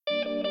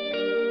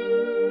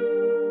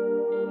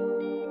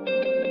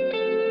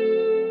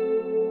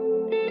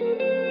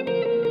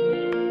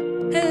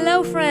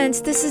Hello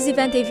friends, this is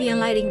Event AV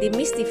Enlightening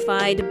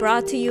Demystified,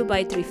 brought to you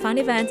by 3 Fun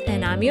Events,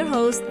 and I'm your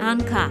host,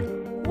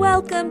 Anka.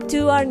 Welcome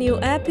to our new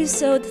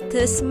episode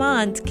this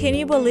month. Can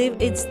you believe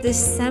it's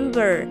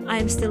December?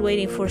 I'm still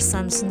waiting for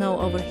some snow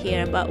over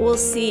here, but we'll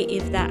see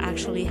if that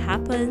actually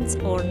happens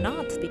or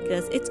not,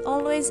 because it's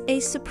always a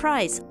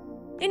surprise.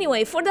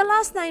 Anyway, for the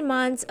last 9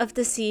 months of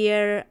this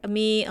year,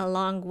 me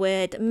along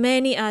with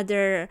many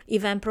other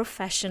event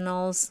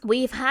professionals,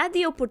 we've had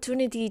the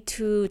opportunity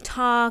to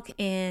talk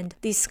and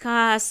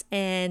discuss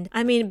and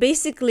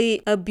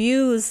basically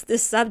abuse the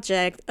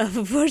subject of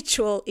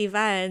virtual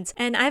events.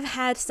 And I've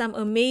had some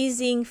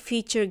amazing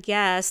featured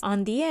guests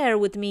on the air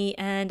with me,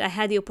 and I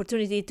had the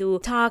opportunity to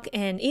talk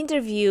and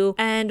interview,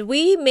 and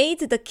we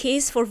made the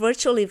case for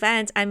virtual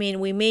events.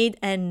 We made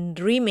and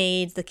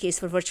remade the case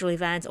for virtual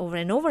events over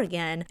and over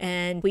again.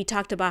 And we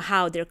talked about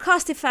how they're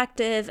cost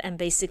effective and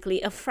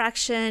basically a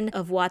fraction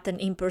of what an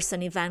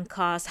in-person event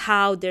costs,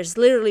 how there's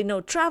literally no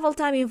travel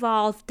time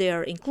involved,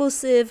 they're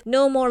inclusive,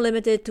 no more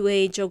limited to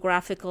a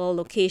geographical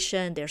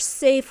location, they're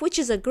safe, which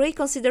is a great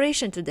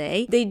consideration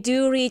today. They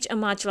do reach a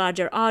much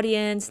larger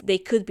audience, they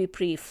could be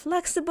pretty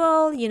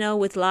flexible,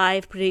 with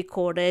live,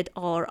 pre-recorded,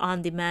 or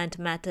on-demand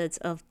methods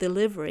of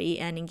delivery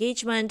and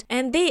engagement,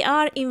 and they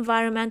are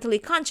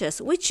environmentally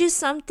conscious, which is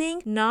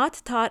something not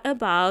thought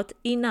about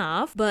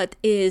enough, but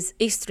is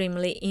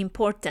extremely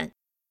important.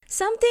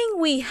 Something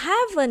we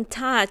haven't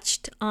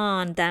touched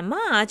on that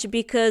much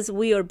because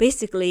we are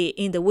basically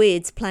in the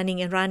weeds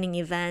planning and running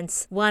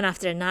events one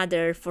after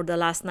another for the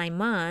last 9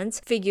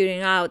 months, figuring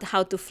out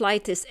how to fly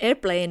this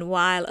airplane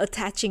while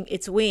attaching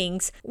its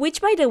wings, which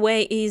by the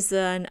way is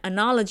an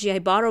analogy I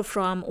borrowed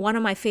from one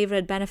of my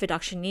favorite benefit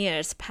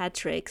auctioneers,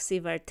 Patrick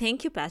Sievert.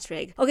 Thank you,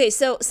 Patrick. Okay,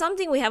 so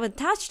something we haven't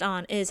touched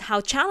on is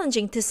how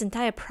challenging this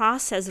entire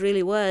process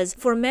really was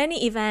for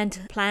many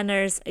event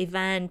planners,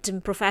 event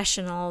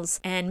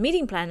professionals, and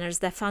meeting planners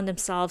that found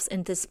themselves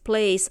in this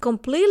place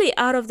completely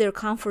out of their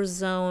comfort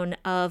zone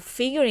of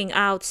figuring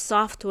out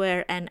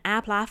software and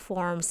app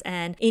platforms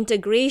and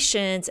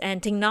integrations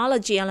and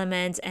technology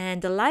elements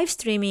and the live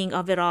streaming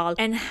of it all,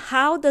 and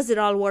how does it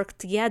all work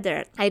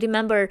together. I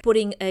remember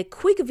putting a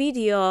quick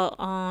video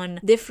on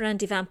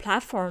different event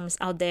platforms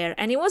out there,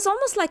 and it was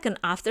almost like an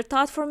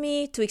afterthought for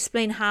me to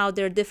explain how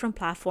there are different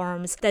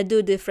platforms that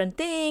do different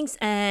things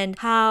and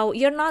how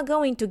you're not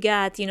going to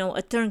get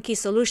a turnkey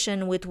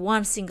solution with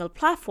one single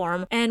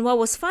platform. And what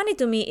was funny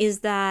to me is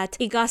that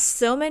it got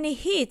so many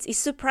hits. It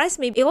surprised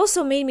me. It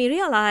also made me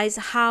realize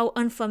how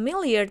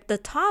unfamiliar the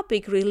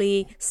topic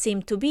really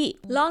seemed to be.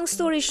 Long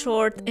story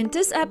short, in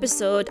this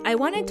episode, I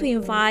wanted to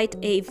invite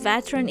a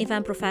veteran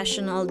event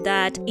professional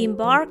that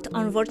embarked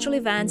on virtual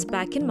events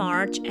back in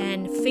March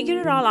and figured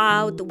it all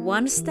out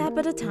one step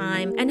at a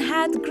time and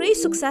had great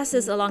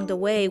successes along the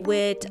way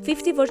with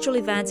 50 virtual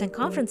events and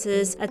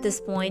conferences at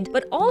this point,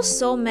 but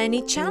also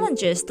many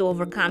challenges to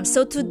overcome.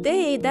 So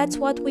today, that's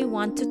what we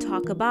want to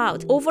talk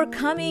about: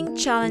 overcoming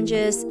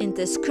challenges in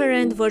this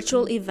current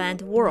virtual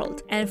event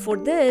world. And for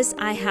this,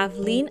 I have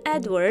Lynn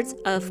Edwards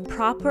of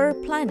Proper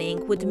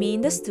Planning with me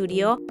in the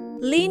studio.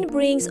 Lynn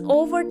brings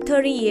over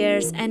 30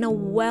 years and a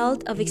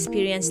wealth of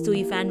experience to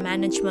event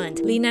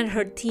management. Lynn and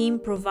her team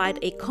provide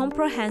a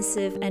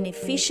comprehensive and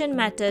efficient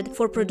method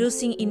for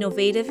producing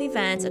innovative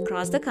events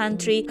across the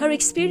country. Her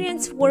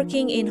experience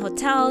working in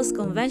hotels,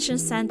 convention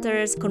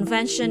centers,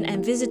 convention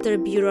and visitor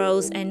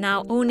bureaus, and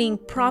now owning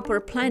Proper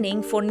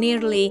Planning for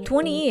nearly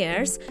 20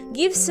 years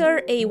gives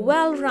her a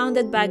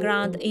well-rounded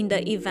background in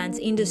the events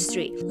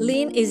industry.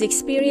 Lynn is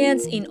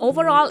experienced in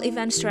overall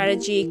event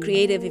strategy,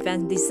 creative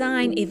event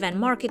design, event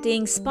marketing,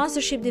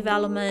 sponsorship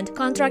development,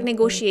 contract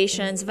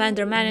negotiations,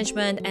 vendor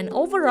management, and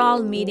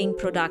overall meeting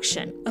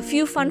production. A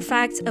few fun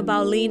facts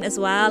about Lynn as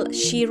well.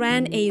 She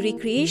ran a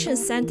recreation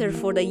center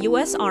for the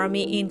US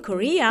Army in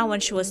Korea when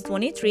she was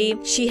 23.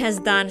 She has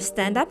done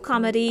stand-up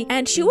comedy,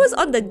 and she was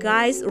on the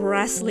guys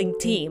wrestling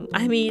team.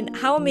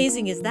 How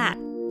amazing is that?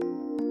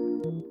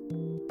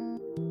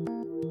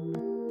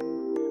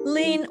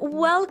 Lynn,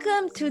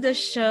 welcome to the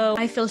show.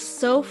 I feel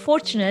so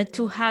fortunate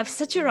to have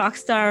such a rock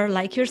star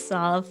like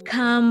yourself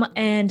come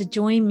and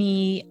join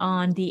me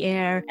on the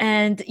air.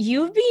 And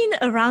you've been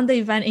around the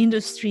event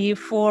industry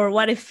for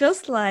what it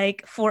feels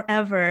like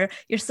forever.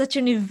 You're such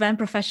an event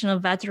professional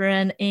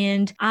veteran,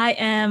 and I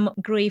am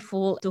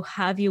grateful to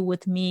have you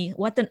with me.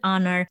 What an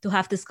honor to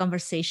have this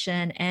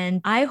conversation. And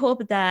I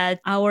hope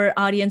that our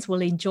audience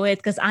will enjoy it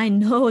because I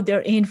know they're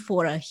in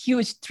for a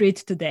huge treat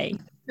today.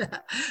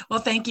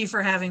 Well, thank you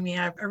for having me.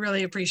 I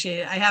really appreciate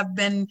it. I have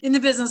been in the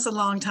business a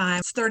long time.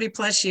 It's 30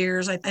 plus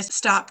years. I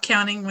stopped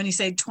counting when you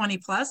say 20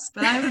 plus,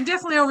 but I'm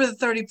definitely over the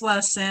 30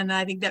 plus, and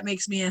I think that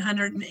makes me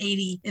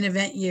 180 in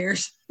event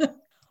years.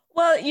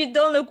 Well, you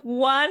don't look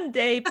one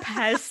day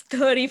past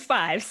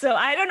 35, so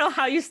I don't know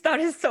how you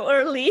started so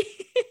early.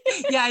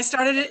 Yeah, I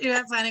started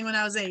event planning when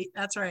I was 8.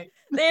 That's right.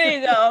 There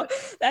you go.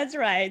 That's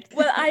right.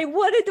 Well, I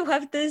wanted to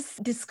have this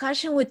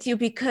discussion with you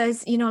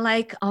because,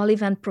 like all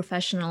event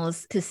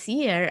professionals this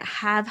year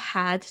have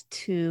had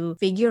to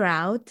figure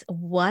out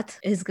what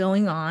is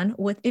going on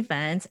with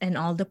events and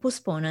all the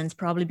postponements.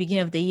 Probably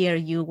beginning of the year,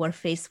 you were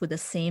faced with the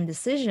same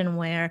decision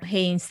where,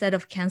 hey, instead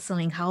of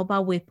canceling, how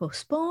about we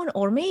postpone?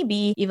 Or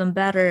maybe even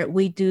better,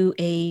 we do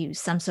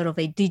some sort of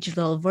a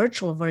digital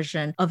virtual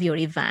version of your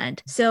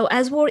event. So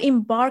as we're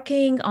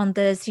embarking on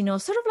this,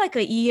 sort of like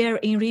a year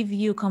in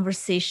review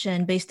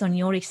conversation based on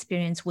your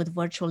experience with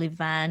virtual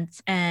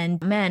events.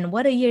 And man,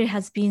 what a year it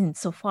has been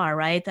so far,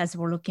 right? As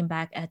we're looking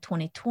back at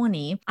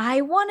 2020,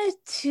 I wanted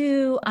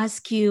to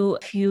ask you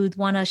if you'd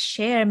want to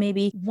share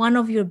maybe one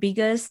of your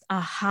biggest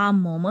aha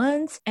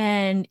moments.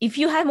 And if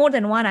you have more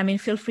than one, I mean,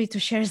 feel free to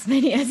share as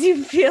many as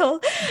you feel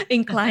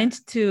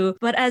inclined to.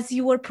 But as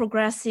you were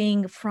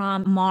progressing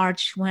from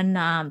March when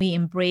we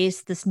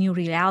embraced this new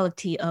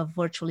reality of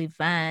virtual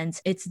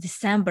events, it's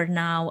December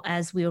now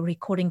as we are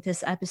recording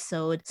this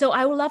episode. So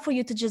I would love for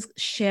you to just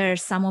share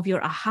some of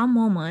your aha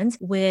moments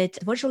with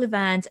virtual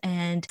events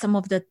and some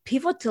of the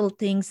pivotal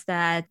things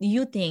that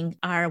you think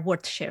are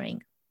worth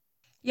sharing.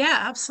 Yeah,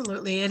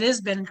 absolutely. It has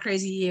been a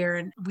crazy year,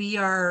 and we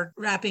are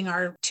wrapping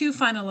our 2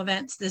 final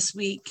events this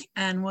week,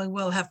 and we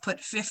will have put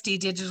 50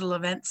 digital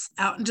events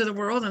out into the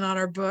world and on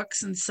our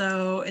books. And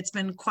so it's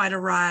been quite a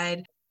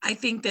ride. I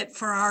think that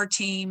for our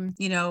team,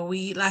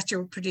 we last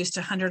year produced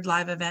 100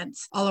 live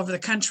events all over the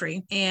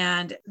country.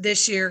 And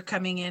this year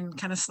coming in,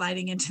 kind of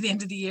sliding into the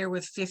end of the year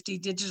with 50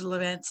 digital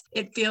events,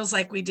 it feels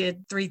like we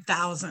did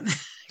 3,000.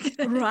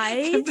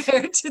 Right?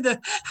 Compared to the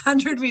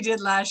 100 we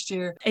did last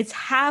year. It's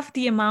half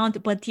the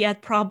amount, but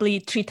yet probably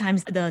 3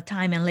 times the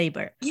time and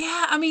labor.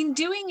 Yeah, I mean,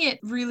 doing it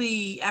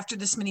really after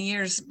this many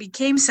years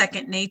became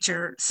second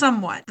nature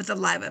somewhat with the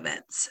live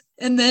events.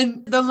 And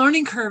then the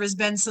learning curve has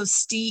been so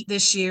steep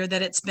this year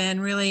that it's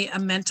been really a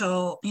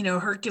mental,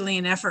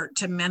 Herculean effort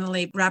to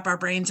mentally wrap our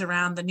brains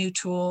around the new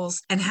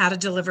tools and how to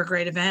deliver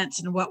great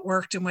events and what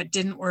worked and what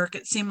didn't work.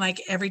 It seemed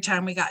like every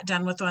time we got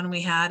done with one,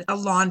 we had a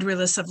laundry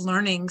list of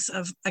learnings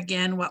of,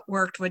 again, what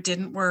worked, what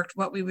didn't work,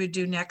 what we would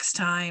do next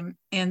time.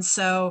 And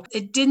so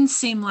it didn't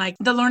seem like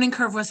the learning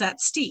curve was that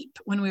steep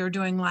when we were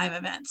doing live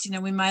events.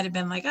 We might have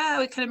been like,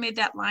 we could have made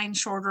that line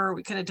shorter.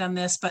 We could have done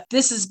this, but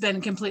this has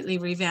been completely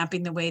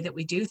revamping the way that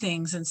we do things.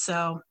 And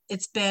so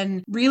it's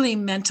been really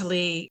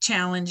mentally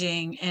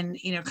challenging and,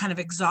 kind of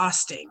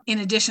exhausting in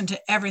addition to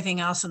everything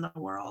else in the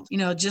world,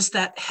 just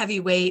that heavy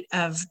weight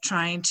of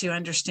trying to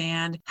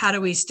understand how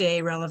do we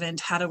stay relevant?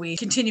 How do we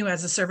continue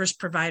as a service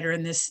provider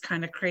in this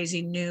kind of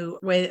crazy new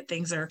way that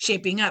things are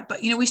shaping up?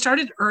 But, we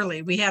started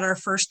early. We had our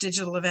first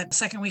digital event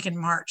second week in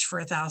March for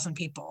 1,000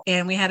 people,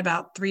 and we had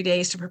about 3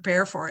 days to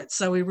prepare for it.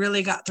 So we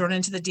really got thrown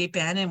into the deep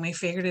end and we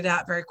figured it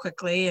out very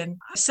quickly. And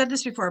I said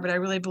this before, but I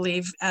really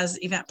believe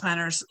as event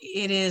planners,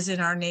 it is in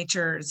our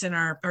nature, it's in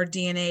our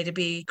DNA to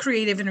be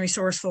creative and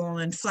resourceful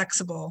and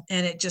flexible.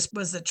 And it just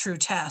was a true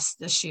test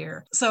this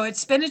year. So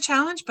it's been a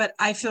challenge, but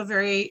I feel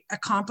very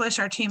accomplished.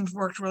 Our team's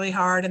worked really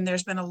hard and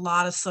there's been a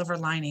lot of silver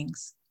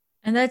linings.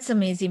 And that's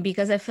amazing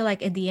because I feel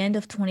like at the end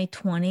of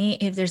 2020,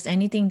 if there's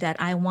anything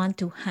that I want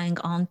to hang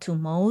on to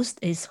most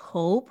is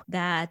hope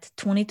that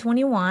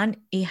 2021,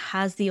 it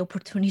has the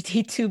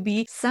opportunity to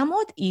be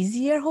somewhat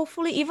easier,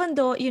 hopefully, even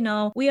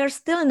though, we are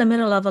still in the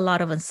middle of a lot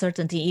of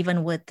uncertainty,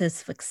 even with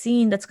this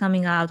vaccine that's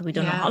coming out. We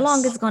don't know how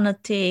long it's going to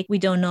take. We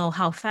don't know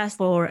how fast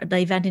for the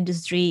event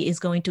industry is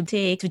going to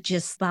take to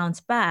just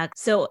bounce back.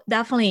 So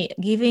definitely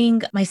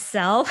giving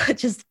myself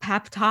just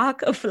pep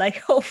talk of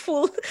like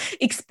hopeful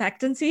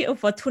expectancy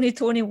of what 2021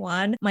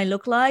 might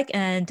look like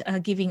and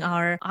giving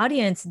our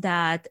audience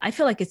that. I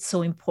feel like it's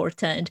so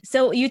important.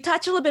 So you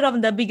touch a little bit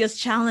on the biggest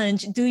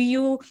challenge. Do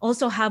you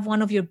also have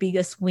one of your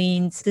biggest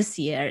wins this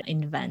year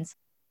in events?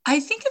 I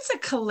think it's a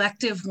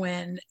collective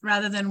win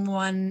rather than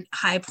one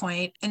high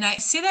point. And I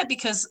say that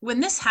because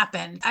when this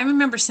happened, I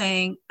remember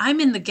saying,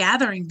 I'm in the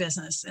gathering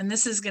business and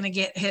this is going to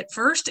get hit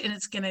first and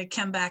it's going to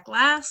come back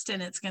last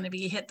and it's going to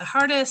be hit the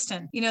hardest.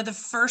 And, the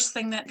first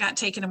thing that got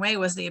taken away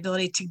was the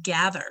ability to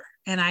gather.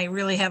 And I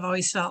really have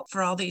always felt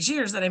for all these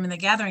years that I'm in the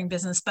gathering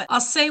business. But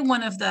I'll say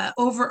one of the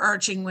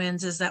overarching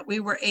wins is that we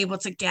were able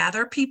to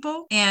gather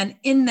people. And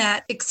in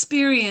that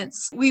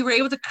experience, we were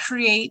able to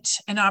create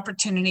an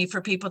opportunity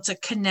for people to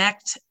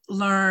connect,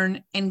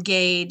 learn,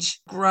 engage,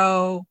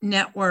 grow,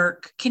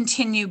 network,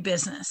 continue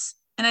business.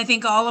 And I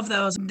think all of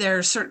those,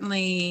 they're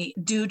certainly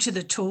due to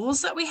the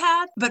tools that we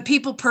had, but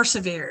people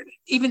persevered,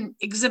 even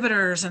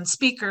exhibitors and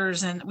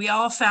speakers, and we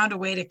all found a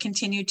way to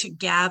continue to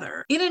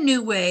gather in a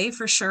new way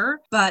for sure,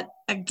 but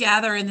a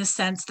gather in the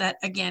sense that,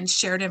 again,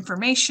 shared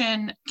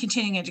information,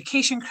 continuing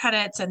education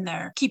credits, and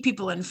keep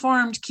people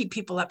informed, keep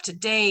people up to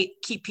date,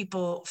 keep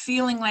people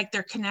feeling like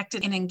they're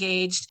connected and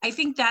engaged. I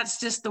think that's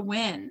just the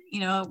win.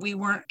 We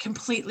weren't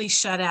completely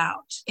shut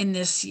out in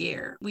this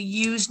year. We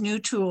used new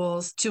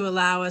tools to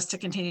allow us to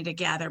continue to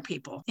gather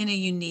people in a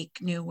unique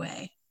new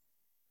way.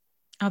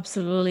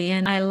 Absolutely.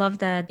 And I love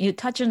that you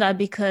touch on that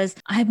because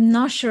I'm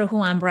not sure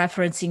who I'm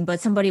referencing, but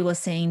somebody was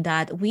saying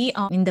that we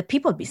are in the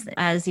people business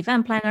as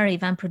event planner,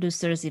 event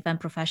producers, event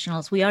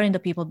professionals. We are in the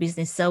people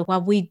business. So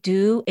what we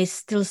do is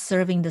still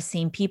serving the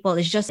same people.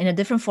 It's just in a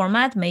different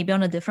format, maybe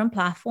on a different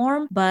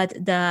platform, but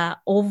the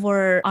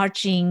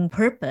overarching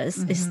purpose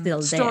is still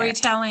there.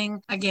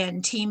 Storytelling,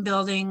 again, team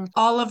building,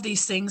 all of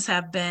these things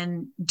have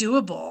been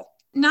doable.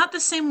 Not the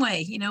same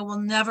way, we'll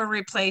never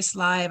replace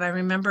live. I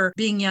remember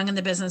being young in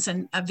the business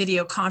and a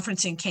video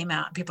conferencing came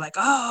out and people like,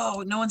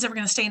 oh, no one's ever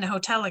going to stay in a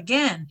hotel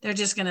again. They're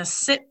just going to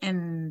sit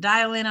and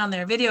dial in on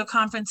their video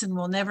conference and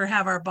we'll never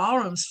have our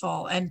ballrooms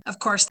full. And of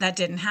course that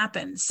didn't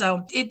happen.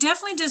 So it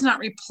definitely does not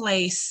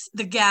replace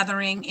the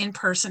gathering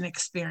in-person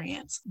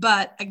experience.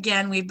 But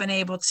again, we've been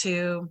able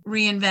to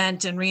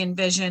reinvent and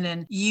re-envision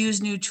and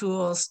use new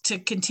tools to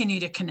continue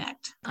to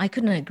connect. I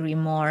couldn't agree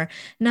more.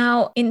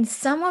 Now, in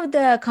some of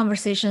the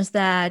conversations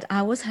that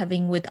I was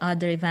having with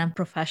other event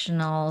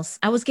professionals,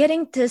 I was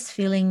getting this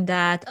feeling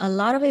that a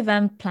lot of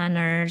event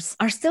planners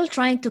are still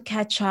trying to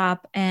catch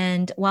up.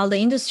 And while the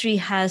industry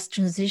has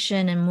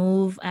transitioned and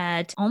moved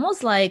at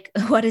almost like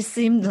what it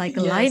seemed like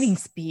a lightning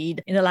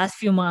speed in the last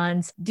few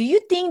months, do you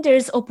think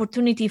there's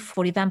opportunity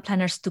for event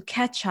planners to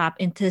catch up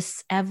in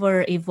this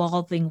ever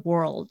evolving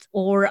world?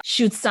 Or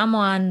should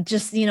someone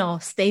just,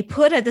 stay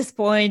put at this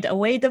point,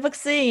 await the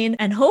vaccine,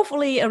 and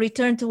hopefully a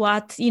return to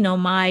what,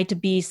 might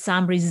be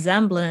some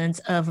resemblance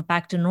of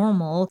back to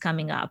normal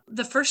coming up?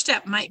 The first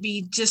step might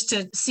be just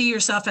to see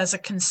yourself as a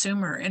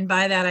consumer. And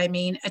by that, I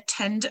mean,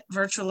 attend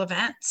virtual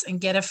events and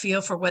get a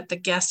feel for what the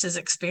guest is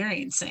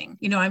experiencing.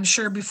 I'm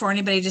sure before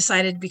anybody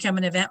decided to become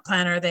an event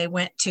planner, they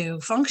went to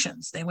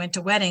functions, they went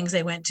to weddings,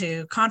 they went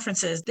to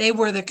conferences. They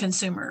were the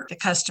consumer, the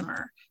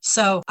customer.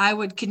 So I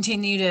would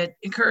continue to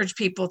encourage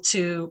people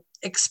to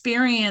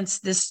experience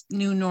this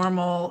new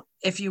normal,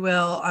 if you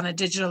will, on a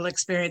digital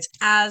experience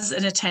as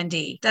an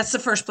attendee. That's the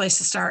first place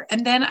to start.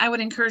 And then I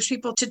would encourage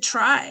people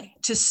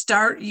to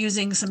start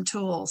using some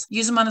tools,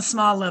 use them on a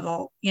small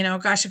level.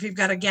 If you've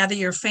got to gather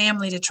your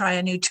family to try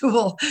a new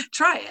tool,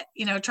 try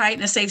it, try it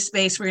in a safe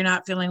space where you're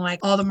not feeling like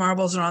all the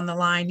marbles are on the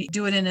line.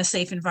 Do it in a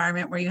safe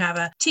environment where you have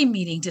a team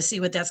meeting to see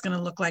what that's going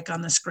to look like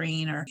on the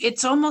screen. Or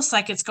it's almost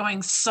like it's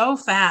going so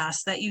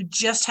fast that you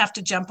just have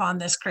to jump on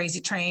this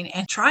crazy train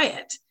and try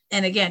it.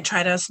 And again,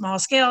 try it on a small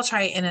scale,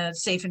 try it in a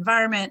safe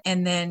environment,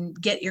 and then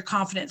get your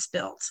confidence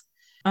built.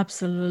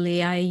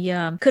 Absolutely.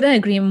 I couldn't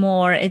agree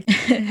more.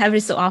 Every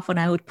so often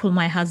I would pull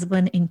my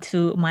husband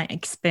into my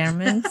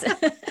experiments.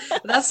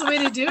 That's the way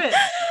to do it.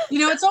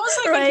 It's almost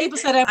like when people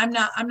said, I'm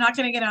not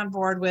going to get on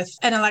board with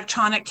an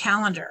electronic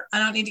calendar. I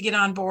don't need to get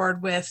on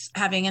board with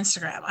having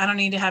Instagram. I don't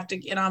need to have to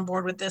get on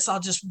board with this. I'll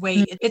just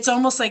wait. Mm-hmm. It's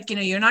almost like,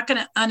 you're not going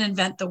to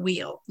uninvent the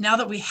wheel. Now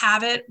that we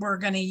have it, we're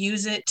going to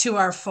use it to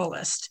our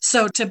fullest.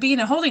 So to be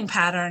in a holding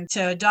pattern,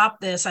 to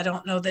adopt this, I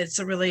don't know that it's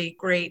a really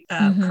great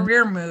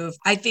career move.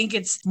 I think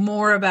it's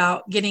more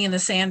about getting in the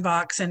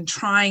sandbox and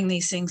trying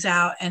these things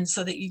out. And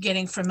so that you're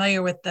getting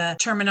familiar with the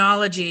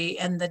terminology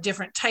and the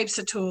different types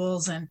of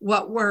tools and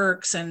what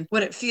works and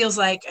what it feels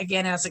like,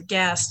 again, as a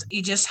guest.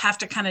 You just have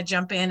to kind of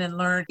jump in and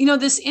learn.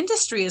 This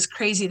industry is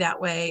crazy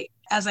that way.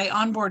 As I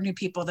onboard new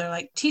people, they're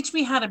like, teach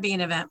me how to be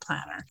an event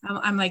planner.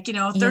 I'm like,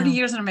 30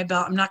 years under my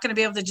belt, I'm not going to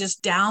be able to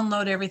just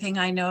download everything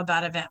I know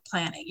about event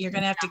planning. You're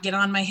going to have to get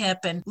on my hip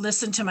and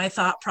listen to my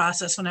thought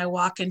process when I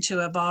walk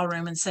into a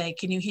ballroom and say,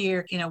 can you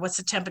hear, what's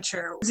the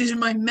temperature? These are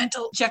my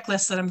mental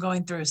checklists that I'm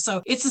going through.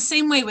 So it's the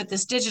same way with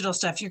this digital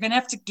stuff. You're going to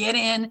have to get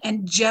in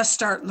and just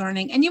start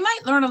learning. And you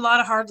might learn a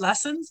lot of hard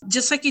lessons,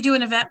 just like you do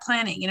in event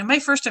planning. My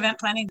first event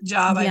planning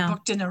job, I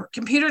booked in a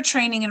computer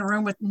training in a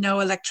room with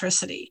no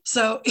electricity.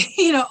 So,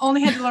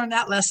 only had to learn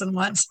that lesson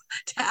once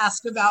to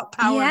ask about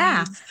power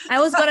needs.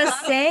 I was going to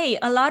say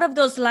a lot of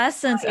those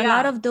lessons, a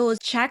lot of those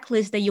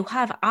checklists that you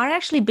have are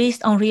actually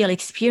based on real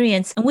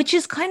experience, which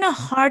is kind of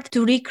hard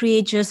to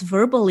recreate just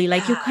verbally.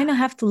 Like you kind of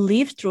have to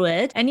live through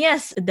it. And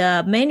yes,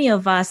 the many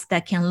of us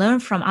that can learn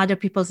from other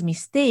people's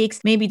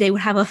mistakes, maybe they would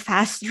have a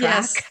fast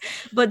track,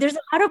 but there's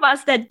a lot of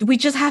us that we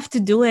just have to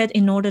do it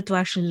in order to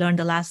actually learn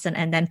the lesson.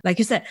 And then, like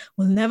you said,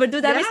 we'll never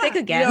do that mistake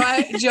again.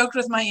 I joked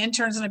with my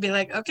interns and I'd be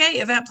like, okay,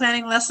 event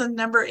planning lesson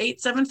number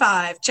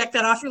 875. Check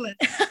that off your list.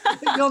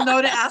 You'll know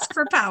to ask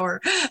for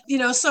power.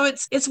 So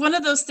it's one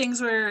of those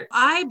things where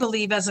I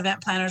believe as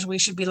event planners, we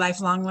should be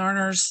lifelong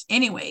learners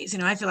anyways.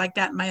 I feel like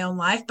that in my own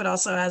life, but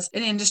also as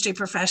an industry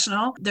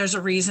professional, there's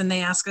a reason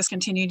they ask us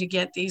continue to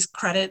get these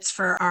credits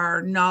for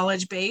our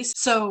knowledge base.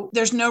 So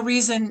there's no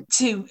reason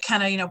to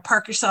kind of,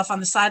 park yourself on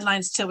the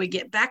sidelines till we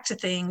get back to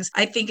things.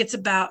 I think it's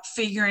about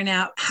figuring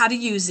out how to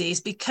use these,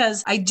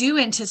 because I do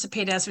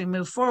anticipate as we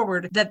move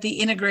forward that the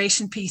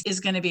integration piece is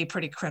going to be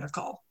pretty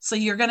critical. So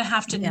you're going to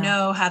have to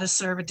know how to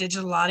serve a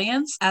digital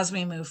audience as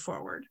we move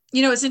forward.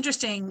 It's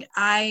interesting.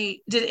 I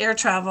did air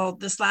travel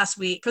this last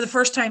week for the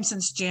first time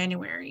since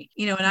January,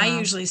 and I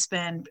usually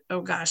spend,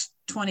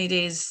 20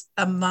 days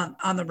a month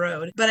on the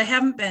road, but I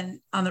haven't been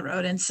on the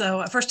road. And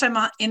so first time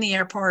in the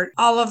airport,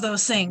 all of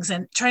those things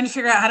and trying to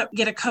figure out how to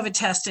get a COVID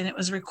test. And it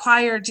was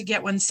required to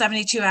get one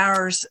 72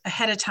 hours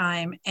ahead of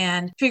time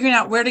and figuring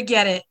out where to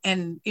get it.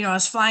 And, I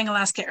was flying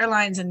Alaska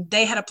Airlines and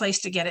they had a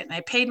place to get it. And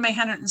I paid my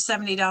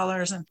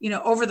 $170 and,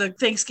 over the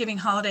Thanksgiving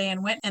holiday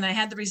and went and I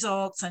had the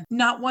results. And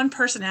not one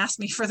person asked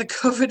me for the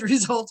COVID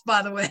results,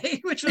 by the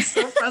way, which was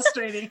so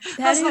frustrating.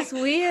 That is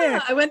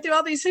weird. I went through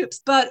all these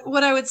hoops. But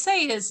what I would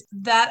say is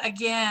that,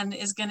 again,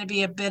 is going to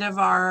be a bit of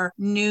our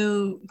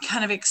new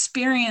kind of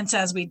experience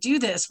as we do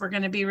this. We're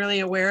going to be really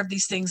aware of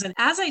these things. And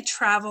as I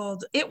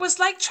traveled, it was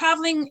like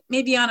traveling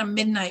maybe on a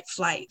midnight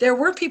flight. There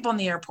were people in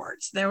the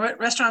airports.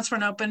 Restaurants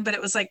weren't open, but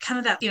it was like kind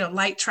of that,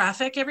 light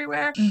traffic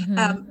everywhere.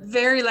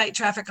 Very light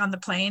traffic on the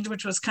planes,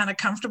 which was kind of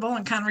comfortable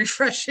and kind of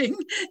refreshing,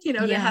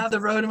 to have the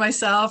road to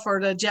myself or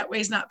the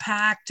jetway's not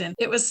packed. And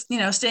it was,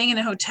 staying in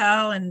a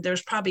hotel and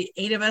there's probably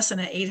 8 of us in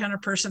an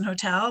 800-person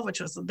hotel, which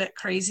was a bit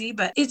crazy,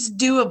 but it's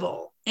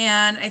doable.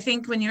 And I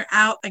think when you're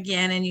out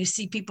again and you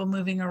see people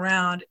moving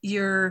around,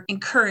 you're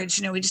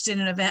encouraged. We just did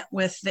an event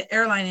with the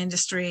airline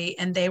industry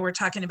and they were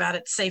talking about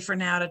it's safer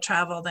now to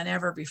travel than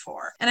ever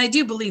before. And I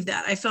do believe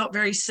that. I felt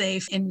very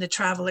safe in the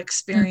travel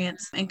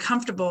experience and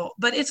comfortable,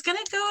 but it's going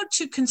to go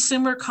to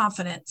consumer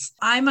confidence.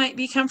 I might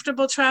be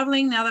comfortable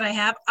traveling now that I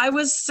have. I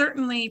was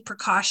certainly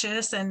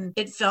precautious and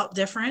it felt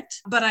different,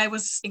 but I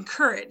was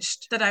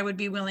encouraged that I would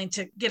be willing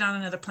to get on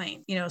another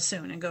plane,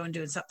 soon and go and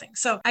do something.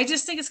 So I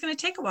just think it's going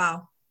to take a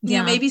while.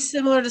 Maybe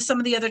similar to some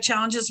of the other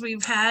challenges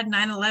we've had,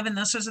 9/11,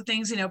 those sorts of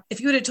things. If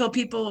you would have told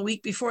people a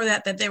week before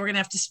that they were going to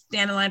have to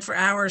stand in line for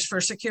hours for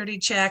a security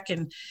check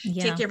and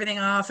take everything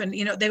off, and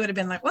they would have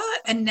been like,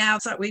 what? And now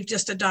it's like we've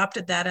just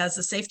adopted that as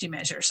a safety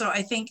measure. So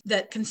I think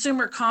that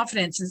consumer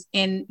confidence is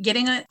in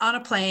getting on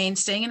a plane,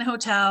 staying in a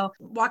hotel,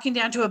 walking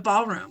down to a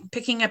ballroom,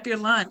 picking up your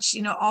lunch,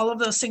 all of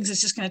those things is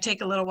just going to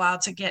take a little while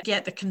to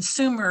get the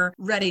consumer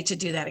ready to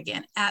do that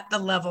again at the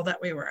level that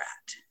we were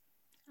at.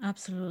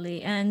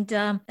 Absolutely. And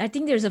I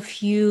think there's a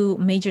few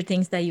major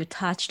things that you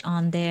touched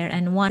on there.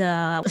 And one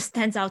that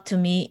stands out to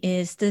me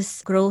is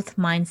this growth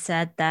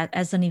mindset that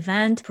as an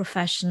event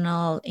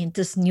professional in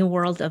this new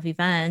world of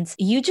events,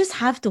 you just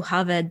have to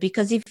have it,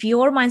 because if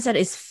your mindset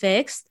is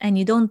fixed and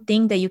you don't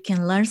think that you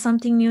can learn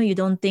something new, you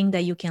don't think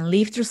that you can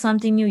live through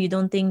something new, you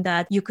don't think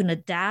that you can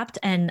adapt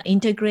and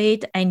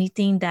integrate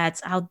anything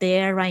that's out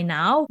there right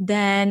now,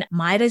 then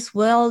might as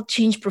well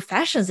change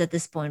professions at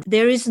this point.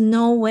 There is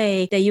no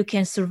way that you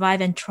can survive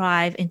and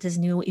thrive in this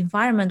new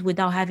environment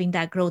without having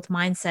that growth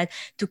mindset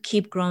to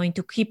keep growing,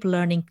 to keep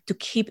learning, to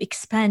keep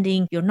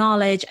expanding your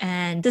knowledge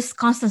and this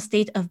constant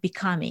state of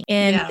becoming.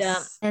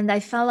 And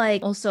I felt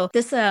like also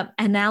this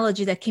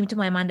analogy that came to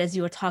my mind as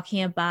you were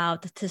talking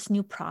about this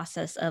new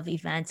process of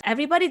events.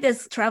 Everybody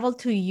that's traveled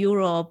to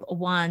Europe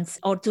once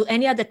or to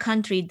any other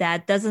country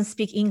that doesn't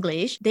speak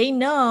English, they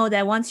know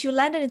that once you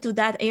landed into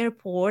that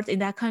airport in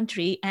that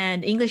country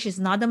and English is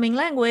not the main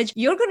language,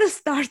 you're going to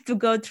start to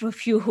go through a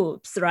few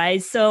hoops,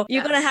 right? So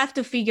you're going to have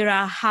to figure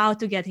out how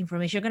to get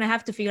information. You're going to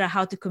have to figure out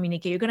how to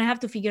communicate. You're going to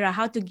have to figure out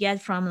how to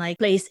get from like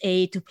place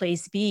A to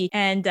place B.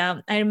 And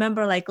I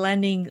remember like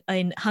landing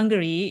in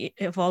Hungary,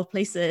 of all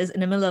places, in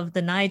the middle of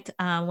the night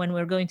when we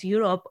were going to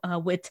Europe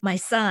with my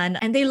son,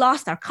 and they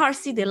lost our car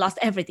seat. They lost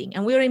everything.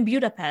 And we were in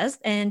Budapest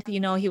and,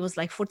 he was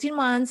like 14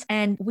 months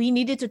and we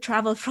needed to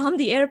travel from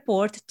the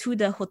airport to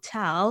the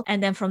hotel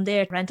and then from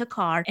there rent a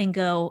car and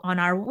go on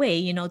our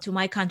way, to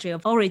my country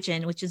of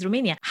origin, which is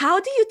Romania.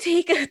 How do you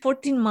take a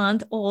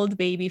 14-month-old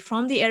baby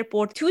from the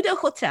airport to the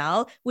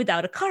hotel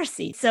without a car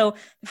seat? So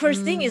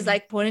first thing is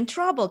like we're in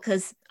trouble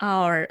because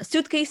our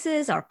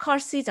suitcases, our car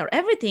seats, our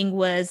everything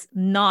was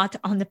not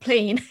on the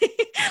plane.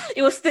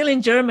 It was still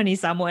in Germany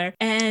somewhere.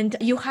 And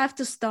you have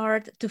to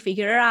start to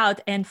figure it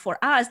out. And for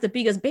us, the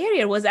biggest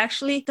barrier was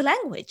actually the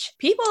language.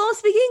 People don't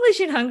speak English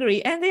in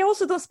Hungary and they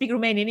also don't speak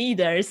Romanian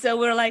either. So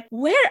we're like,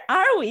 where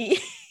are we?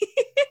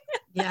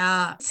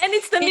 Yeah. And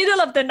it's the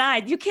middle of the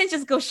night. You can't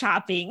just go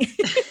shopping.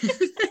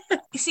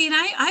 See, and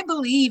I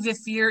believe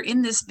if you're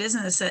in this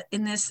business,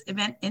 in this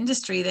event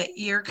industry, that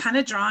you're kind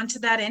of drawn to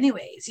that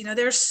anyways.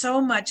 There's so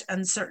much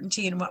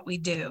uncertainty in what we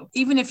do.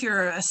 Even if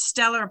you're a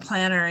stellar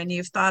planner and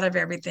you've thought of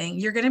everything,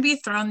 you're going to be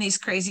thrown these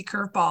crazy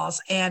curveballs.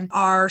 And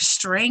our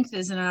strength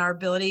is in our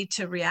ability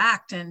to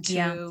react and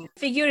to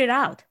figure it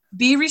out.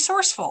 Be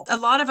resourceful. A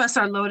lot of us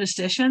are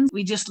logisticians.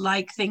 We just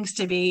like things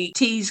to be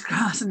T's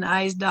crossed and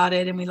I's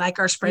dotted, and we like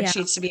our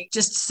spreadsheets to be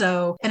just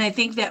so. And I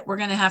think that we're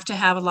going to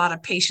have a lot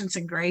of patience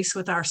and grace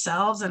with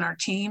ourselves and our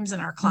teams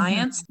and our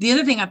clients. The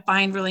other thing I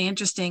find really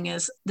interesting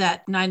is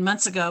that 9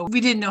 months ago, we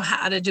didn't know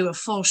how to do a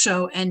full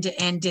show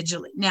end-to-end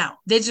digitally. Now,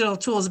 digital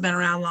tools have been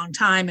around a long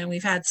time, and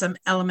we've had some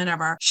element of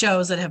our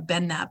shows that have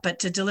been that, but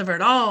to deliver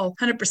it all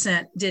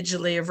 100%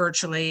 digitally or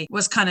virtually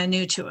was kind of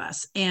new to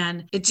us.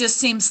 And it just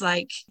seems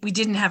like we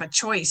didn't have have a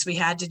choice. We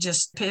had to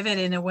just pivot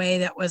in a way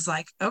that was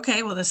like,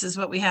 okay, well, this is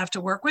what we have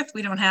to work with.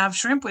 We don't have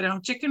shrimp. We don't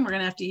have chicken. We're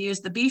going to have to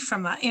use the beef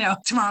from,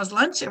 tomorrow's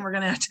lunch, and we're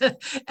going to have to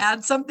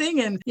add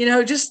something and,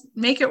 just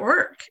make it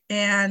work.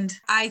 And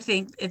I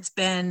think it's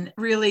been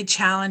really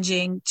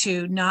challenging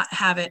to not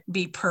have it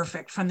be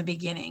perfect from the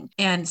beginning.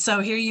 And so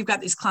here you've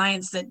got these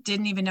clients that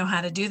didn't even know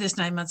how to do this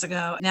 9 months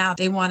ago. Now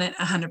they want it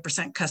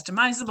 100%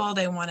 customizable.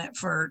 They want it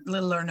for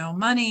little or no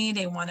money.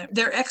 They want it.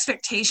 Their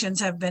expectations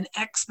have been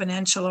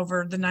exponential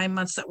over the 9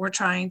 months that we're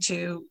trying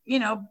to,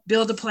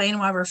 build a plane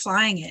while we're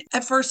flying it.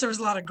 At first, there was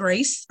a lot of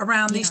grace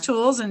around these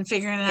tools and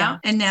figuring it out.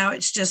 And now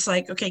it's just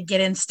like, okay,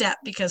 get in step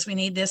because we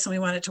need this and we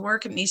want it to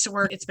work. It needs to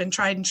work. It's been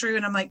tried and true.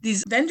 And I'm like,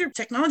 these vendor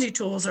technology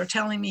tools are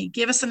telling me,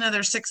 give us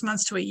another 6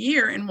 months to a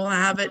year and we'll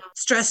have it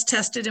stress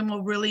tested and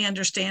we'll really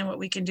understand what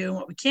we can do and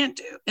what we can't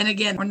do. And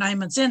again, we're 9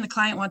 months in, the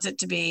client wants it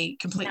to be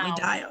completely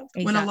dialed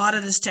when a lot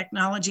of this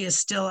technology is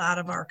still out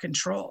of our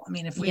control. I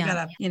mean, if we've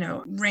got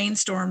a,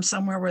 rainstorm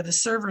somewhere where the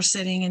server's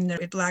sitting and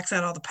it blacks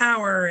out all the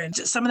power and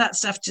just, some of that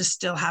stuff just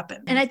still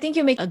happens. And I think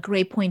you make a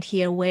great point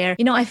here where,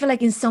 I feel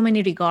like in so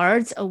many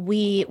regards,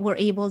 we were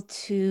able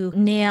to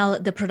nail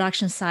the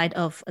production side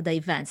of the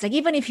events. Like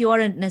even if you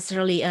aren't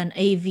necessarily an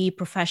AV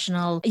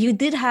professional, you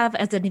did have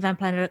as an event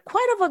planner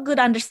quite of a good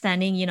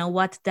understanding,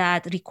 what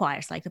that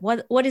requires. Like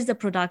what is the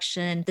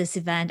production, this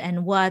event,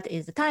 and what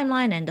is the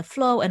timeline and the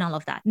flow and all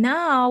of that.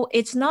 Now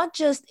it's not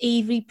just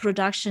AV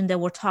production that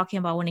we're talking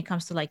about when it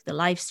comes to like the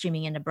live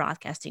streaming and the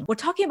broadcasting. We're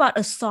talking about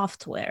a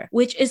software,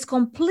 which is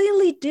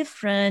completely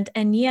different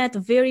and yet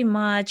very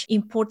much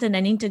important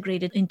and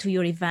integrated into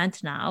your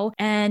event now.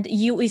 And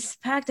you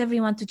expect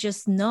everyone to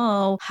just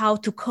know how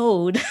to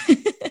code.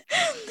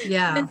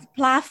 This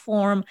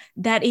platform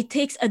that it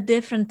takes a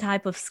different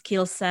type of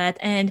skill set.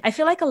 And I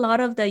feel like a lot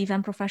of the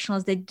event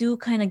professionals, they do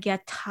kind of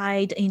get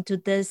tied into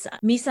this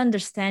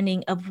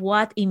misunderstanding of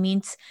what it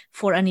means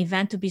for an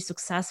event to be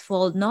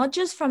successful, not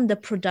just from the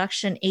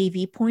production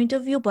AV point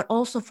of view, but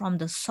also from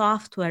the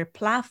software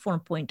platform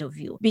point of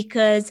view,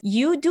 because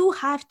you do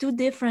have two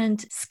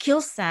different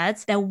skill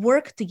sets that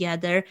work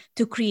together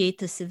to create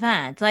this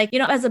event. Like,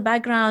 as a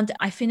background,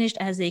 I finished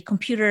as a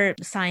computer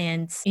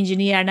science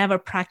engineer. I never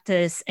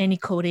practiced any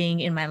coding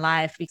in my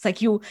life. It's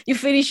like you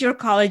finish your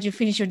college, you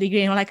finish your degree,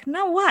 and you're like,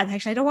 no, what?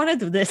 Actually, I don't want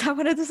to do this. I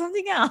want to do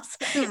something else.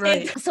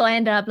 Right. And so I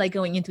ended up like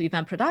going into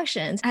event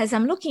productions. As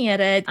I'm looking at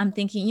it, I'm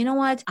thinking, you know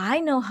what? I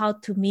know how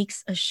to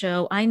mix a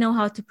show. I know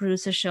how to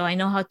produce a show. I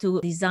know how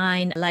to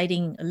design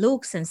lighting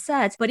looks and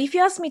sets. But if you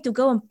ask me to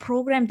go and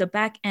program the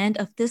back end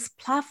of this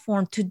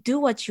platform to do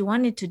what you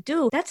wanted to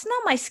do, that's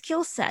not my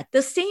skill set.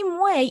 The same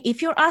way,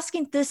 if you're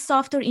asking this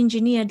software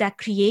engineer that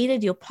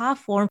created your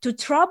platform to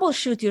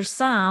troubleshoot your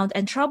sound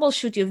and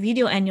troubleshoot your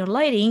video and your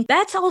lighting,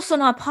 that's also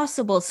not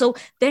possible. So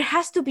there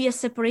has to be a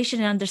separation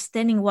and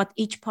understanding what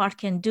each part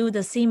can do.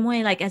 The same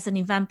way, like as an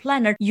event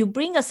planner, you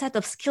bring a set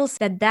of skills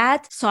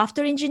that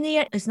software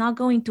engineer is not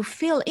going to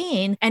fill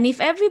in. And if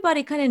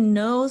everybody kind of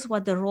knows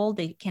what the role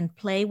they can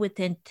play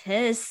within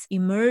this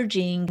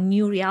emerging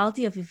new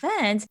reality of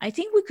events, I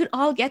think we could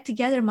all get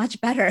together much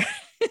better.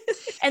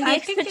 And the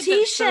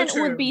expectation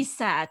would be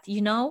set,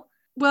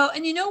 Well,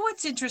 and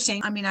what's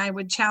interesting? I mean, I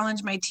would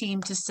challenge my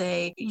team to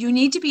say, you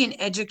need to be an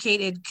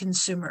educated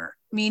consumer.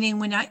 Meaning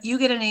when you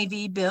get an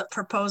AV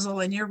proposal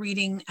and you're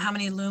reading how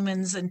many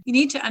lumens, and you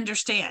need to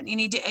understand, you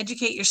need to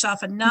educate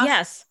yourself enough.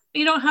 Yes.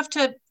 You don't have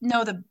to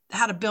know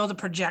how to build a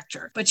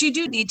projector, but you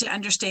do need to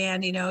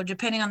understand,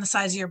 depending on the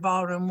size of your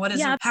ballroom, what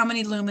is how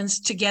many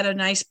lumens to get a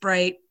nice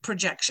bright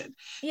projection.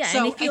 Yeah. So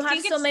and if you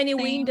have so many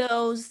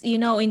windows,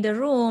 in the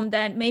room,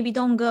 then maybe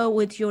don't go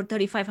with your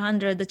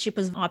 3500, the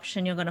cheapest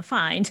option you're going to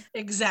find.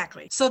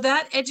 Exactly. So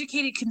that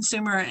educated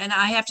consumer, and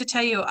I have to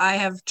tell you, I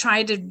have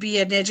tried to be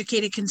an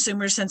educated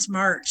consumer since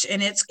March,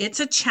 and it's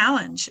a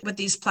challenge with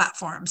these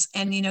platforms.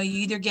 And, you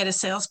either get a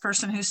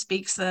salesperson who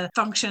speaks the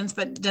functions,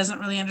 but doesn't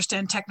really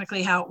understand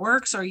technically how it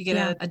works, or you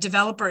get a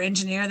developer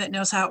engineer that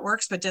knows how it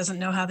works, but doesn't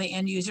know how the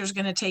end user is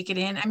going to take it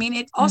in. I mean,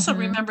 it also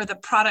remember the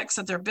products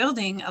that they're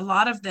building. A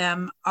lot of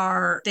them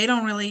they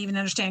don't really even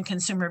understand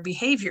consumer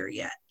behavior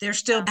yet. They're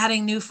still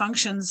adding new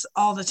functions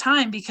all the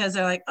time because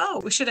they're like,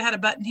 oh, we should have had a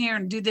button here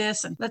and do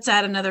this, and let's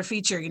add another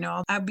feature.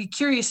 I'd be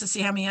curious to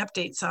see how many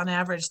updates on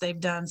average they've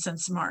done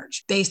since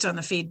March based on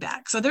the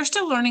feedback. So they're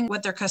still learning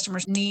what their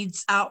customers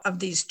needs out of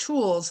these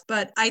tools.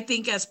 But I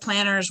think as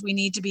planners, we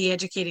need to be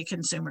educated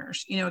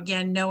consumers,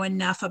 again, know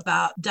enough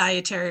about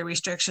dietary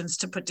restrictions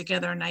to put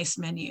together a nice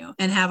menu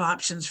and have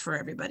options for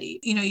everybody.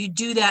 You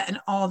do that in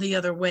all the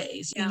other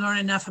ways. You learn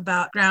enough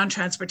about ground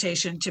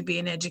transportation to be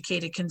an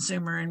educated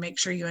consumer and make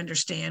sure you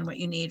understand what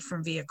you need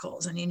from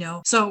vehicles. And,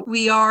 so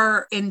we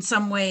are, in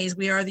some ways,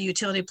 we are the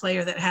utility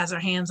player that has our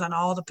hands on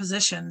all the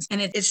positions.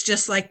 And it's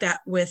just like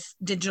that with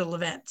digital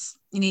events.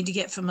 You need to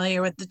get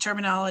familiar with the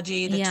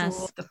terminology, the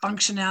tool, the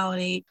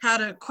functionality, how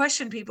to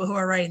question people who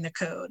are writing the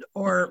code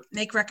or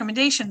make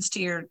recommendations to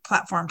your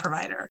platform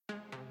provider.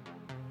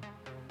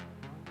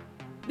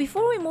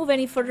 Before we move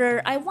any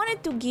further, I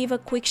wanted to give a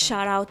quick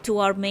shout out to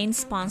our main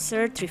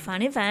sponsor,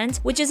 Trifan Events,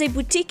 which is a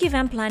boutique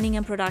event planning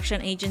and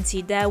production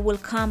agency that will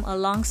come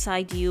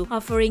alongside you,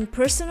 offering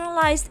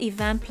personalized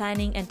event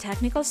planning and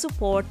technical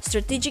support,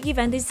 strategic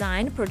event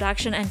design,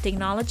 production and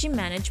technology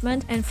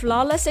management, and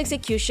flawless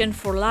execution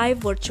for live,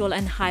 virtual,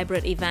 and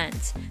hybrid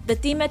events. The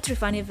team at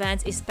Trifan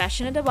Events is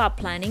passionate about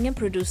planning and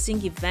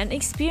producing event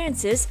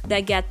experiences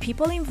that get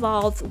people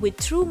involved with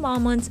true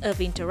moments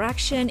of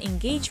interaction,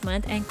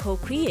 engagement, and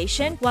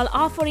co-creation, while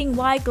offering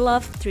white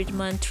glove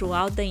treatment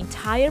throughout the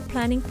entire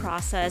planning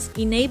process,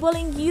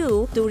 enabling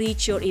you to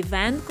reach your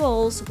event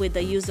goals with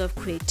the use of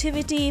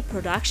creativity,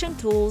 production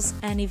tools,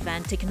 and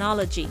event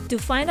technology. To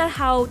find out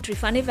how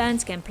Trifan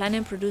Events can plan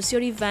and produce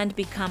your event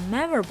become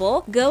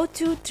memorable, go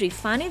to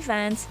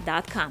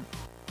trifanevents.com.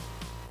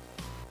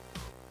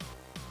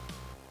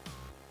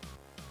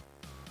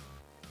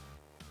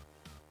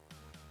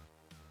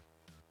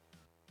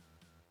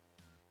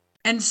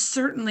 And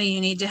certainly you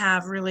need to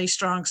have really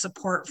strong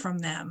support from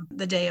them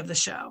the day of the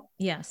show.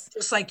 Yes.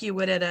 Just like you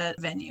would at a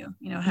venue,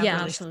 have Yeah,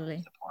 really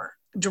absolutely. strong support.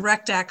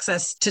 Direct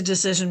access to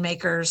decision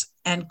makers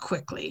and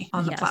quickly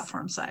on the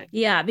platform side.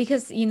 Yeah,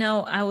 because,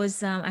 I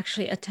was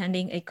actually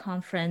attending a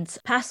conference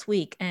past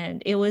week,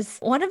 and it was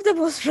one of the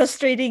most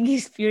frustrating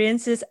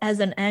experiences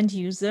as an end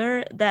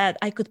user that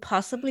I could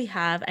possibly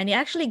have. And it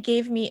actually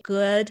gave me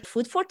good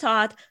food for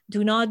thought.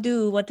 Do not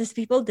do what these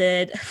people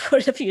did for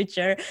the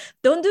future.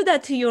 Don't do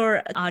that to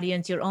your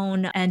audience, your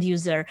own end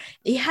user.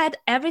 It had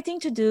everything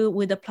to do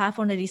with the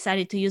platform they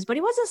decided to use, but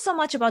it wasn't so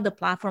much about the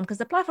platform because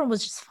the platform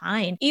was just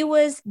fine. It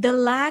was the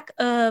lack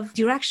of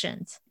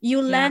directions.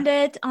 You landed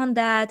on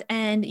that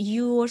and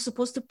you were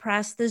supposed to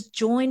press this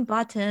join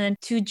button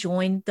to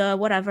join the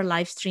whatever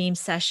live stream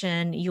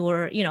session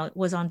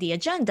was on the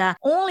agenda.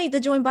 Only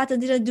the join button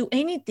didn't do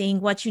anything.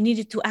 What you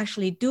needed to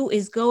actually do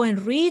is go and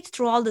read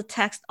through all the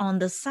text on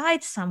the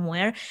side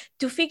somewhere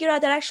to figure out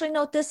that actually,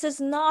 no, this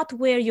is not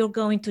where you're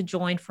going to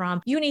join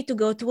from. You need to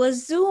go to a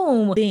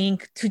Zoom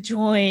link to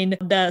join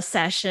the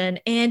session.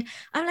 And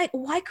I'm like,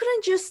 why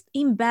couldn't you just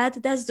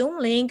embed that Zoom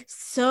link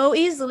so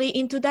easily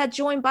into that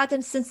join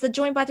button, since the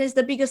join button is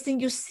the biggest thing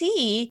you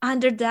see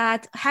under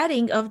that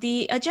heading of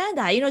the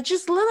agenda?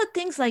 Just little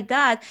things like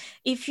that.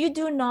 If you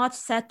do not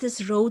set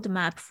this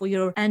roadmap for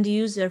your end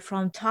user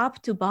from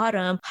top to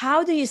bottom,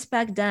 how do you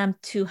expect them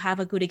to have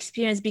a good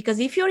experience? Because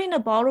if you're in a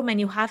ballroom and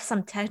you have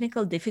some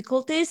technical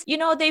difficulties,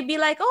 they'd be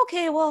like,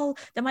 okay, well,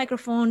 the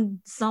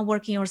microphone's not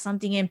working or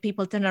something, and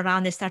people turn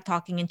around, they start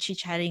talking and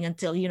chit-chatting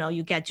until,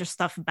 you get your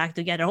stuff back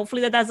together.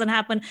 Hopefully that doesn't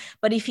happen.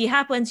 But if it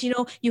happens,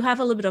 you have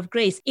a little bit of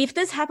grace. If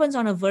this happens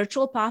on a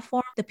virtual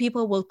platform, the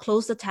people will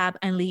close the tab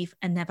and leave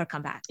and never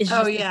come back.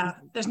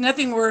 There's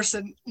nothing worse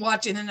than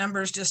watching the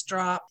numbers just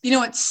drop.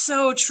 It's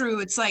so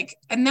true. It's like,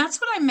 and that's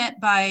what I meant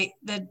by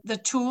the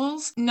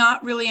tools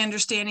not really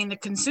understanding the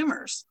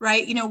consumers,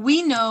 right?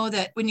 We know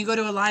that when you go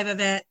to a live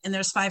event and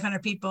there's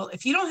 500 people,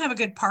 if you don't have a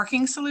good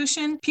parking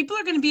solution, people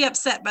are going to be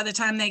upset by the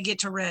time they get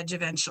to reg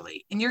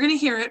eventually. And you're going to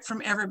hear it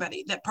from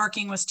everybody that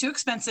parking was too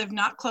expensive,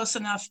 not close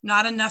enough,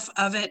 not enough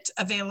of it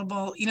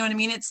available. You know what I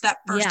mean? It's that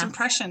first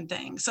impression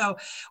thing. So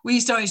we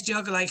used to always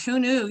joke like, who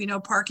knew,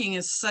 parking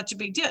is such a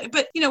big deal.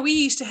 But, we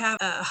used to have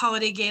a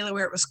holiday gala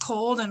where it was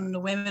cold and the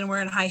women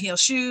were in high heel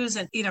shoes,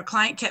 and,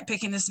 client kept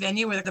picking this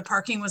venue where the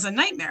parking was a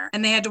nightmare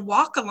and they had to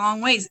walk a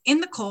long ways in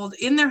the cold,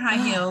 in their high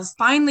heels.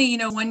 Finally,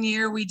 one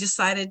year we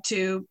decided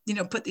to,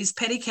 put these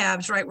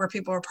pedicabs right where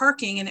people were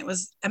parking, and it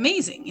was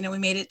amazing. We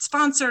made it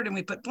sponsored and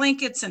we put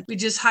blankets, and we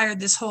just hired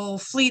this whole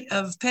fleet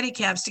of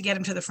pedicabs to get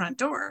them to the front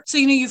door. So,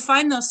 you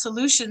find those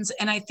solutions.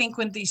 And I think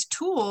with these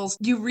tools,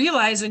 you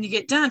realize when you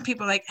get done,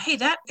 people are like, hey,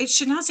 it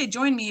should not say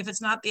join me if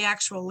it's not the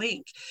actual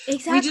link.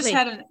 Exactly. We just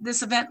had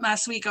this event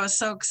last week. I was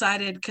so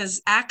excited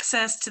because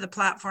access to the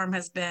platform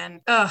has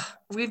been,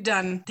 we've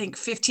done, I think,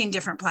 15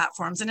 different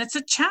platforms, and it's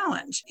a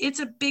challenge. It's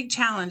a big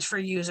challenge for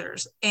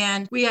users.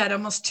 And we had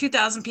almost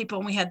 2,000 people,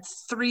 and we had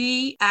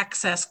 3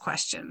 access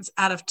questions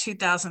out of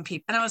 2,000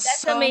 people. And I was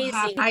so amazing.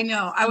 happy. I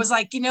know. I was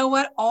like, you know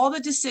what? All the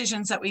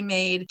decisions that we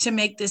made to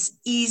make this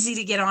easy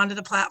to get onto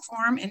the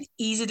platform and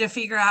easy to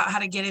figure out how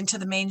to get into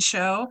the main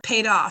show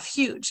paid off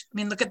huge. I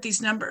mean, look at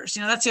these numbers.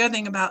 That's the other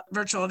thing about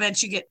virtual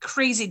events. You get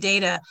crazy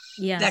data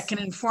that can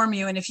inform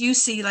you. And if you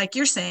see, like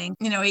you're saying,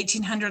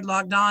 1,800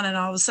 logged on and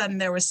all of a sudden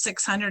there was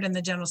 600 in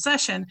the general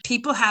session,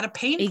 people had a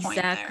pain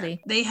point there.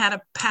 They had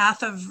a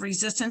path of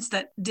resistance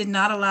that did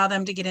not allow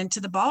them to get into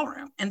the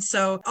ballroom. And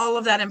so all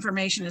of that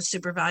information is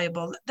super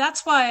valuable.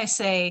 That's why I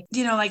say,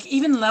 like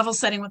even level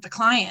setting with the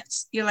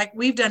clients, you're like,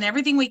 we've done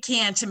everything we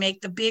can to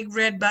make the big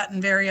red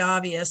button very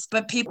obvious,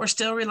 but people are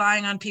still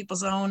relying on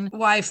people's own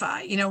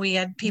Wi-Fi. We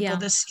had people,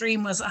 this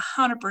stream was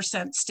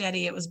 100%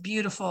 steady. It was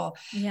beautiful.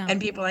 Yeah.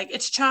 And people are like,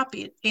 it's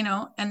choppy,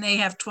 and they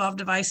have 12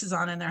 devices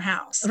on in their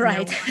house.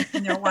 Right.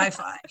 And their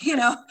Wi-Fi,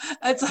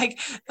 it's like,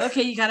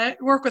 okay, you got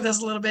to work with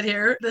us a little bit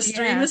here. The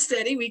stream is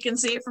steady. We can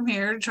see it from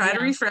here. Try to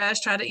refresh,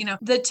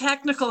 the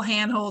technical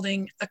hand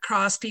holding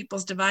across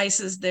people's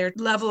devices, their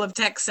level of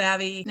tech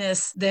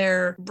savviness,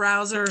 their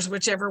browsers,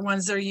 whichever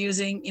ones they're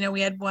using.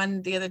 We had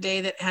one the other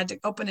day that had to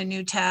open a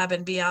new tab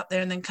and be out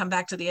there and then come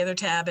back to the other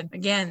tab. And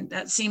again,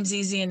 that seems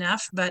easy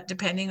enough, but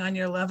depending on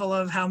your level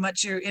of how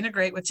much you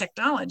integrate with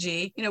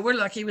technology, we're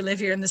lucky we live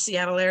here in the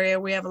Seattle area.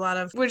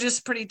 We're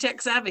just pretty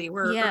tech savvy.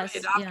 We're early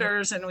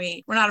adopters and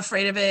we're not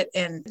afraid of it.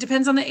 And it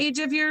depends on the age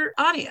of your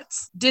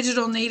audience.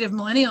 Digital native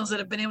millennials that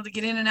have been able to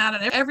get in and out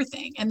of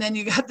everything. And then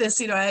you got this,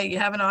 you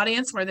have an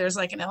audience where there's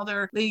like an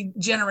elderly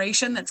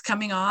generation that's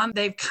coming on.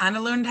 They've kind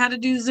of learned how to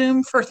do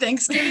Zoom for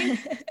Thanksgiving,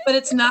 but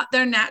it's not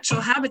their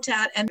natural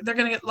habitat. And they're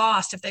going to get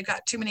lost if they've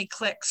got too many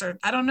clicks or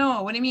I don't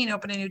know. What do you mean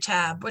open a new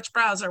tab? Which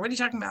browser? What are you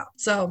talking about?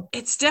 So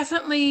it's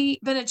definitely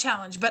been a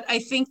challenge, but I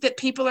think that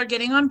people are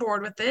getting on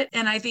board with it.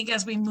 And I think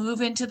as we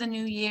move into the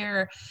new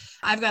year,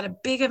 I've got a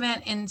big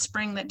event in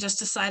spring that just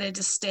decided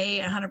to stay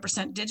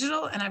 100%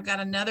 digital. And I've got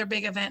another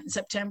big event in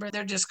September.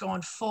 They're just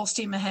going full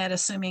steam ahead,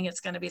 assuming it's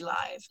going to be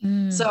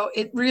live. So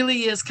it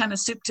really is kind of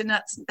soup to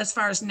nuts as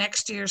far as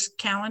next year's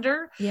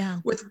calendar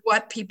with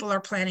what people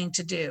are planning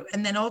to do.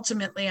 And then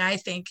ultimately, I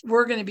think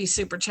we're going to be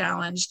super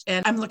challenged.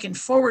 And I'm looking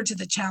forward to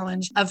the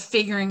challenge of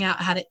figuring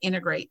out how to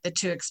integrate the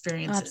two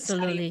experiences.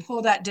 Absolutely. How do you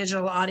pull that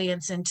digital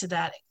audience into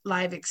that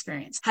live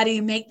experience? How do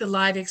you make the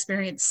live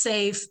experience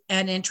safe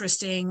and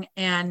interesting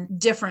and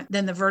different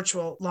than the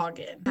virtual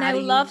login? And I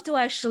would love to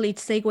actually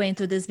segue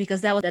into this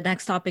because that was the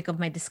next topic of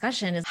my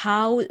discussion is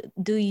how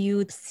do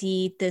you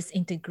see this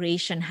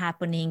integration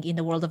happening in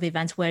the world of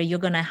events where you're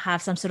going to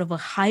have some sort of a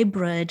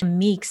hybrid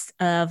mix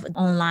of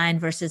online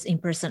versus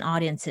in-person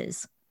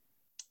audiences?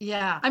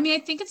 Yeah. I mean,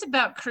 I think it's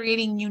about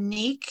creating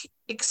unique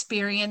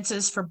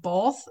experiences for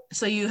both.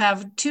 So you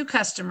have two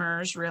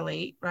customers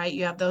really, right?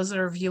 You have those that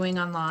are viewing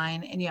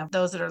online and you have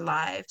those that are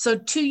live. So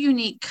two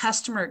unique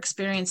customer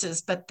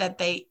experiences, but that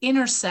they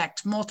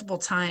intersect multiple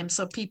times.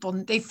 So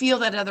they feel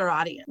that other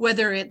audience,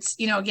 whether it's,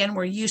 again,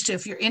 we're used to,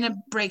 if you're in a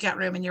breakout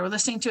room and you're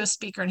listening to a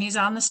speaker and he's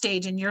on the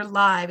stage and you're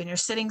live and you're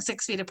sitting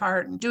 6 feet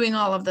apart and doing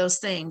all of those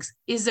things,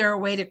 is there a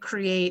way to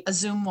create a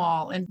Zoom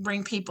wall and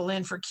bring people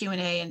in for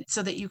Q&A and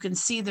so that you can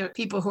see the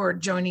people who are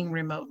joining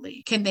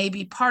remotely? Can they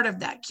be part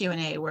of that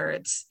Q&A where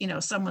it's,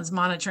 someone's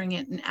monitoring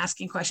it and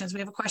asking questions? We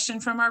have a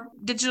question from our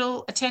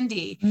digital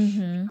attendee.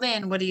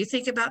 Lynn, what do you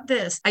think about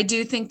this? I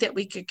do think that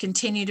we could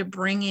continue to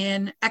bring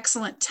in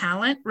excellent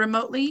talent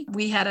remotely.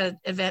 We had an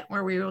event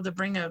where we were able to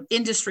bring an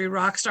industry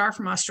rock star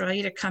from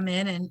Australia to come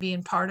in and be a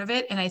part of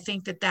it. And I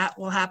think that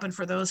will happen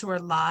for those who are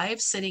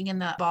live sitting in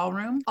the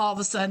ballroom. All of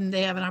a sudden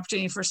they have an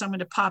opportunity for someone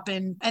to pop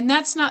in. And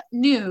that's not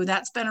new.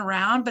 That's been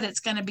around, but it's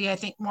going to be, I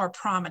think, more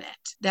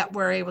prominent that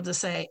we're able to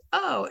say,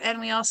 oh, and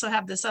we also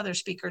have this other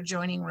speaker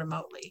joining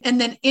remotely.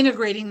 And then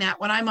integrating that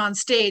when I'm on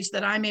stage,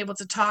 that I'm able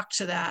to talk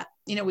to that.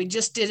 We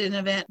just did an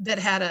event that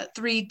had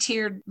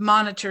 3-tiered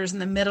monitors in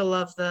the middle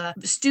of the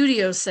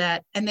studio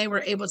set, and they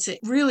were able to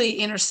really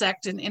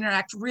intersect and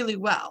interact really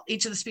well.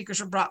 Each of the speakers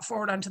were brought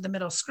forward onto the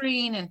middle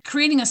screen and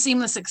creating a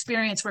seamless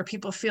experience where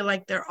people feel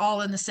like they're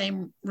all in the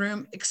same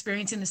room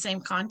experiencing the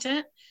same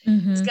content.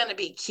 It's going to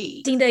be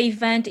key. I think the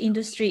event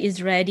industry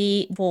is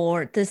ready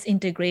for this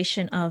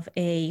integration of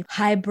a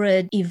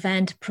hybrid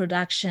event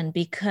production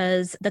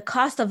because the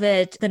cost of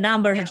it, the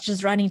number is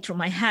just running through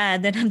my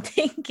head. And I'm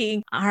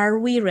thinking, are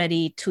we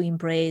ready to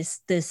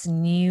embrace this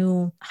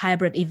new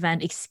hybrid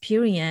event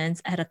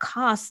experience at a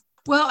cost?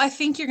 Well, I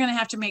think you're going to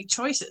have to make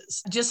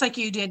choices, just like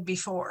you did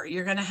before.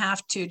 You're going to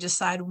have to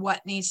decide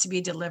what needs to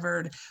be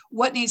delivered,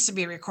 what needs to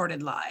be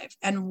recorded live,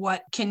 and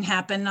what can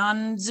happen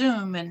on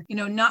Zoom and,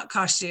 not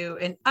cost you.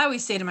 And I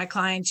always say to my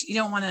clients, you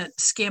don't want to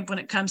skimp when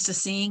it comes to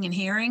seeing and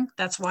hearing.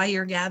 That's why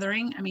you're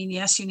gathering. I mean,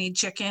 yes, you need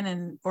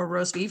chicken or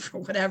roast beef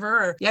or whatever,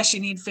 or yes, you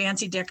need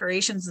fancy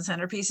decorations and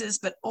centerpieces,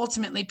 but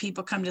ultimately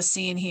people come to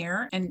see and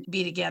hear and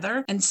be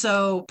together. And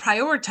so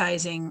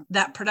prioritizing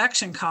that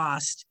production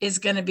cost is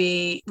going to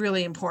be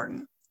really important.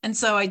 And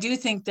so I do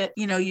think that,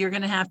 you're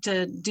going to have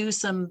to do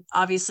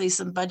obviously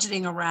some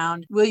budgeting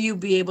around, will you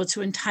be able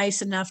to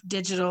entice enough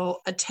digital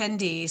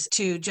attendees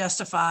to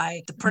justify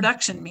the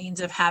production means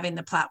of having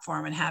the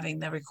platform and having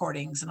the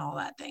recordings and all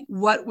that thing?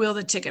 What will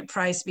the ticket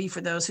price be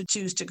for those who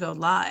choose to go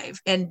live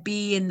and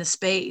be in the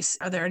space?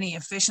 Are there any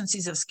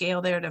efficiencies of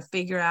scale there to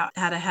figure out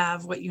how to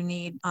have what you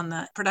need on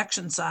the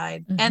production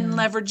side and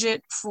leverage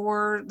it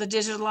for the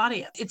digital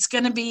audience? It's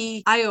going to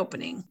be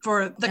eye-opening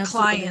for the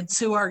clients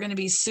who are going to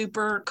be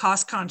super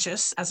cost conscious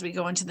as we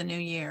go into the new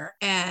year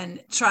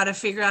and try to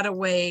figure out a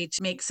way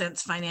to make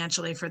sense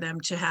financially for them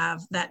to have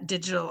that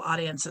digital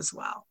audience as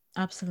well.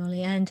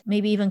 Absolutely. And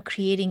maybe even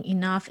creating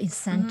enough Mm-hmm.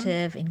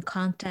 incentive in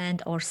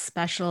content or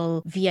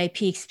special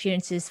VIP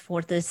experiences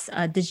for this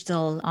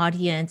digital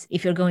audience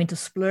if you're going to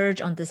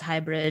splurge on this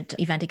hybrid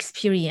event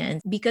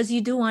experience, because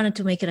you do want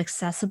to make it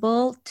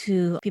accessible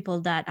to people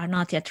that are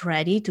not yet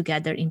ready to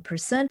gather in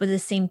person. But at the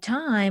same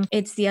time,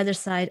 it's the other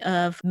side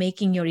of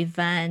making your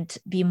event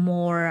be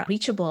more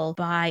reachable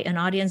by an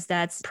audience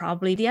that's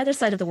probably the other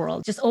side of the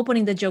world, just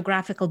opening the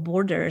geographical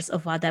borders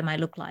of what that might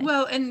look like.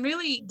 Well, and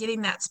really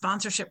getting that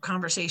sponsorship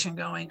conversation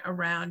going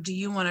around, do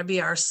you want to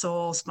be our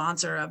sole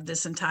sponsor of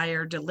this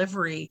entire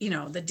delivery,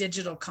 the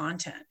digital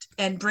content,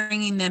 and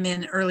bringing them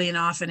in early and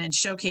often and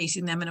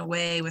showcasing them in a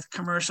way with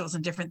commercials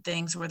and different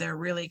things where they're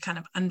really kind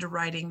of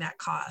underwriting that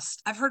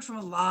cost. I've heard from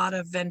a lot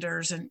of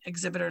vendors and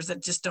exhibitors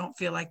that just don't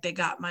feel like they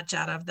got much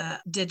out of the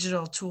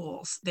digital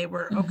tools. They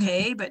were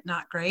okay, but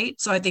not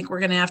great. So I think we're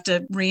going to have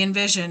to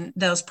re-envision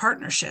those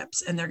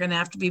partnerships, and they're going to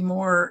have to be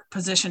more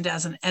positioned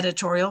as an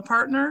editorial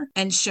partner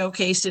and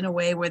showcased in a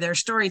way where they're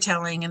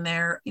storytelling and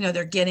they're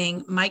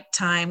getting mic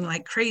time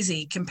like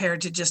crazy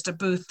compared to just a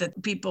booth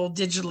that people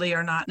digitally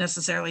are not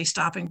necessarily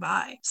stopping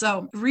by.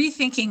 So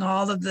rethinking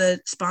all of the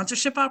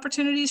sponsorship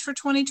opportunities for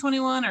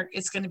 2021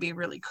 it's going to be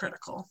really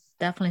critical.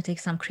 Definitely take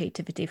some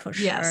creativity for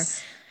sure.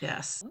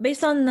 Yes.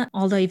 Based on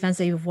all the events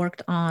that you've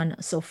worked on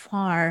so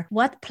far,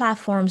 what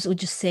platforms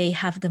would you say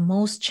have the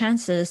most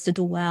chances to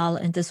do well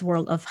in this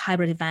world of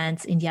hybrid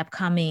events in the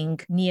upcoming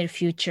near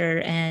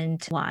future,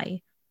 and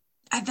why?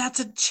 That's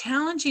a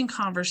challenging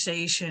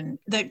conversation.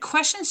 The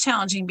question's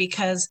challenging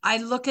because I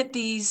look at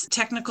these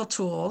technical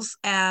tools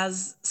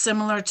as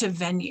similar to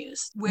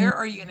venues. Where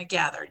are you going to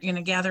gather? You're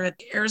going to gather at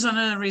the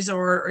Arizona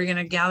resort, or you're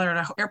going to gather at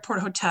an airport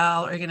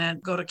hotel, or you're going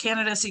to go to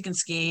Canada so you can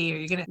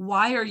ski, or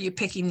why are you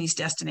picking these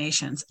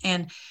destinations?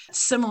 And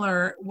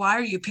similar, why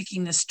are you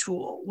picking this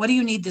tool? What do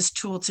you need this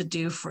tool to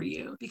do for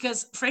you?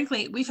 Because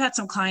frankly, we've had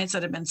some clients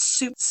that have been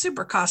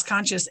super cost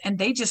conscious, and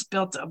they just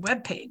built a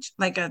web page,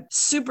 like a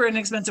super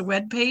inexpensive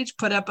web page,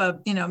 put up a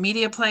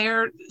media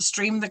player,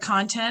 stream the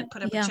content,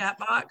 put up a chat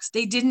box.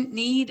 They didn't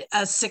need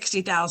a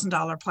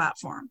 $60,000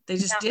 platform. They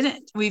just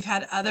didn't. We've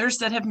had others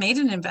that have made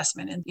an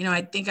investment. And,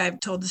 I think I've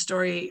told the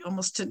story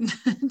almost to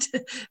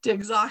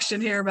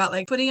exhaustion here about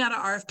like putting out an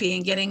RFP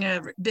and getting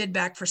a bid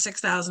back for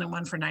 $6,000 and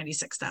one for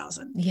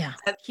 $96,000. Yeah.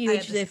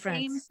 Huge difference.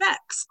 Same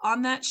specs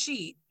on that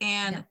sheet.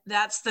 And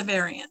that's the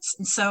variance.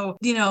 And so,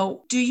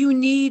 do you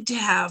need to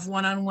have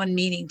one-on-one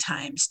meeting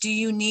times? Do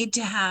you need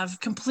to have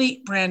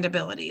complete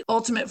brandability,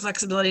 ultimate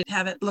flexibility to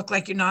have it look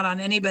like you're not on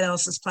anybody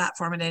else's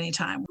platform at any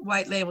time,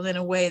 white labeled in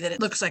a way that it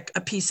looks like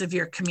a piece of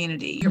your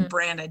community, your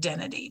brand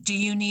identity? Do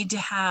you need to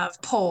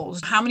have polls?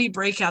 How many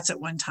breakouts at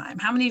one time?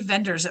 How many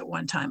vendors at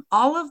one time?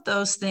 All of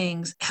those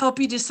things help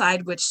you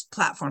decide which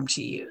platform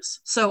to use.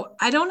 So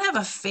I don't have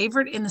a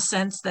favorite in the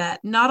sense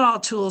that not all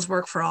tools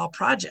work for all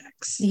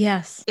projects.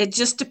 Yes. It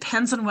just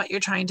depends on what you're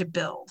trying to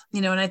build.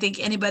 And I think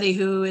anybody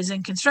who is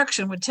in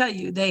construction would tell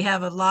you they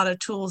have a lot of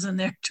tools in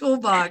their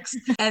toolbox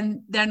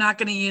and they're not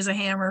going to use a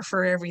hammer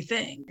for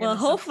everything. Well,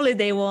 hopefully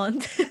they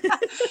won't.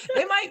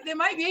 They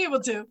might be able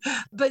to,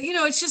 but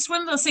it's just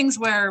one of those things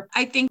where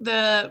I think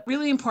the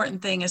really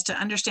important thing is to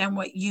understand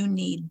what you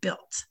need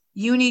built.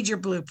 You need your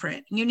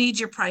blueprint. You need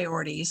your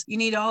priorities. You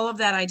need all of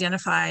that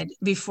identified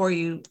before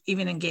you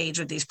even engage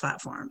with these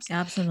platforms.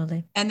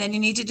 Absolutely. And then you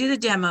need to do the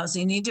demos.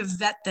 You need to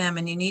vet them,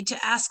 and you need to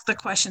ask the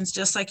questions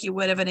just like you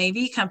would of an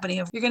AV company.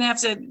 You're going to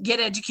have to get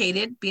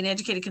educated, be an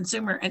educated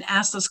consumer, and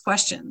ask those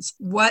questions.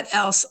 What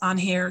else on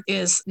here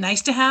is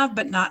nice to have,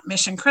 but not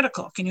mission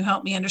critical? Can you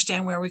help me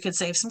understand where we could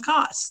save some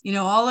costs?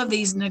 All of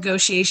these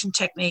negotiation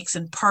techniques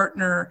and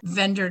partner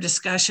vendor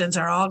discussions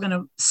are all going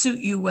to suit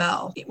you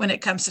well when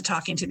it comes to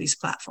talking to these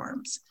platforms.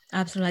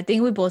 Absolutely. I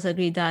think we both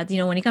agree that,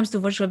 when it comes to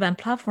virtual event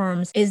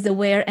platforms, is the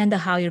where and the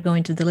how you're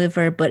going to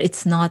deliver, but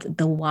it's not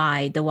the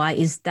why. The why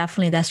is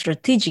definitely that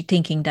strategic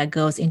thinking that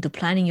goes into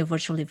planning your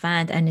virtual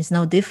event, and it's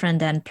no different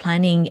than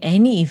planning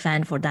any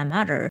event for that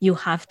matter. You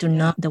have to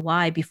know the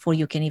why before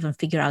you can even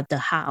figure out the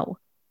how.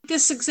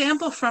 This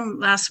example from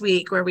last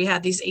week where we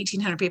had these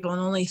 1,800 people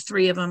and only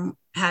 3 of them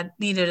had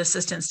needed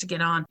assistance to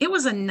get on. It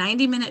was a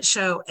 90-minute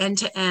show end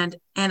to end.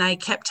 And I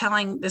kept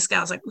telling this guy,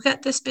 I was like, we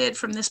got this bid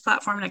from this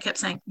platform. And I kept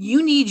saying,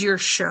 you need your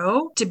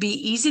show to be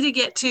easy to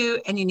get to,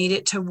 and you need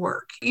it to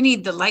work. You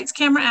need the lights,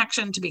 camera,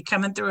 action to be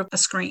coming through a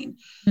screen.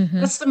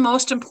 That's the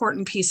most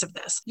important piece of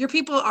this. Your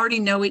people already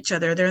know each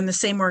other. They're in the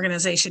same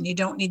organization. You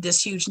don't need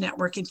this huge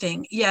networking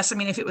thing. Yes, I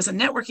mean, if it was a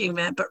networking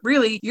event, but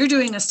really you're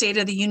doing a State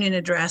of the Union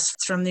address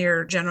from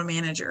your general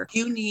manager.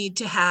 You need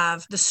to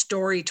have the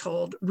story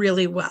told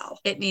really well.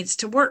 It needs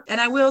to work.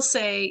 And I will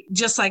say,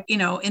 just like,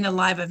 in a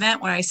live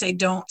event where I say,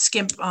 don't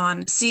skimp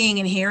on seeing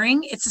and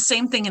hearing, it's the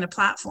same thing in a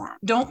platform.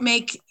 Don't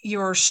make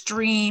your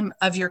stream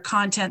of your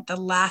content the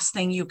last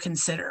thing you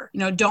consider.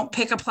 Don't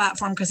pick a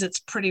platform because it's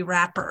pretty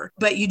wrapper,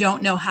 but you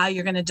don't know how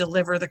you're going to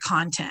deliver the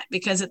content,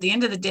 because at the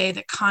end of the day,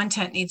 the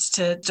content needs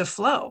to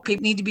flow.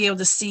 People need to be able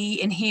to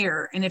see and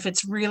hear. And if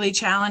it's really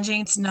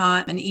challenging, it's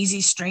not an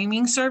easy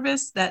streaming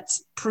service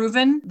that's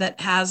proven, that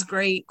has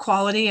great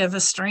quality of a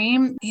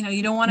stream.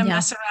 You don't want to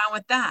mess around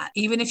with that,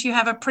 even if you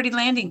have a pretty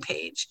landing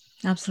page.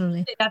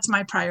 Absolutely. That's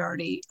my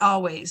priority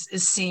always,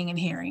 is seeing and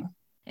hearing.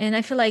 And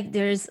I feel like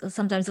there's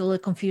sometimes a little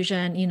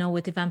confusion,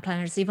 with event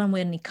planners, even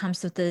when it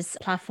comes to this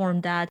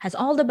platform that has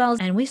all the bells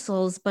and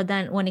whistles. But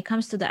then when it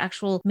comes to the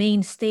actual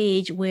main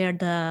stage where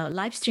the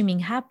live streaming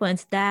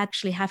happens, that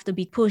actually have to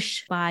be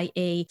pushed by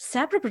a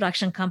separate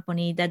production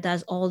company that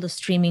does all the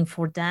streaming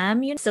for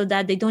them, so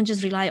that they don't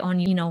just rely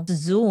on,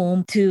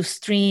 Zoom to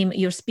stream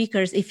your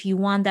speakers. If you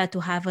want that to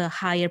have a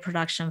higher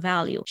production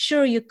value,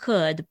 sure, you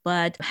could,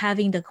 but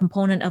having the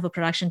component of a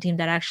production team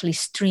that actually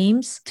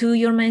streams to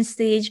your main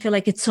stage, I feel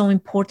like it's so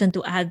important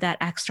to add that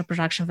extra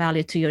production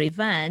value to your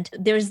event.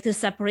 There's this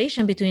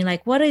separation between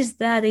like, what is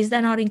that? Is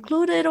that not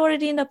included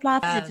already in the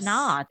platform? Yes. It's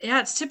not.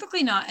 Yeah, it's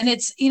typically not. And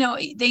it's,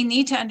 they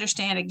need to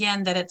understand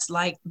again that it's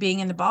like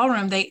being in the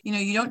ballroom.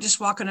 You don't just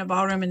walk in a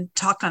ballroom and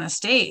talk on a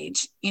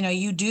stage.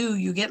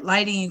 You get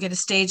lighting, you get a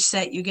stage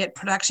set, you get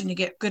production, you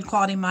get good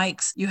quality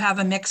mics, you have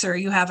a mixer,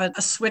 you have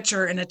a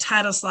switcher and a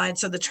title slide.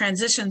 So the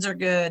transitions are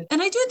good.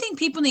 And I do think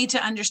people need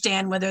to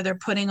understand whether they're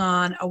putting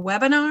on a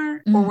webinar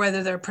or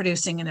whether they're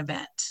producing an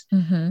event.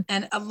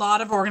 And a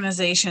lot of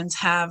organizations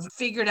have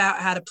figured out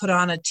how to put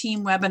on a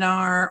team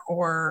webinar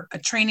or a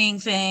training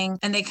thing,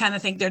 and they kind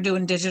of think they're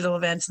doing digital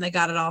events and they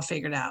got it all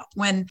figured out.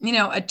 When,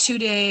 a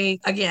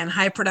 2-day, again,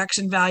 high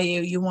production value,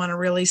 you want a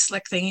really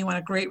slick thing. You want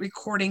a great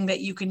recording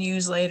that you can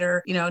use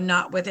later,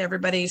 not with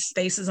everybody's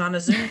faces on a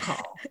Zoom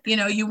call.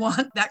 You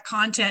want that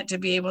content to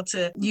be able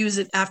to use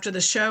it after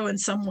the show in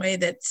some way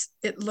that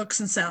it looks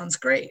and sounds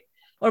great.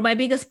 Or my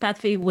biggest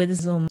pet peeve with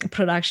Zoom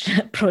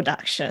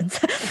productions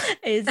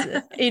is,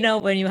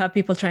 when you have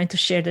people trying to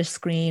share the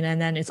screen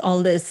and then it's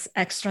all this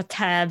extra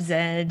tabs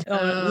and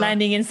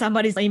landing in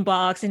somebody's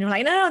inbox. And you're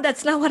like, no,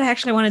 that's not what I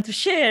actually wanted to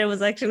share. It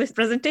was actually this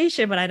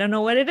presentation, but I don't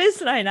know what it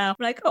is right now. I'm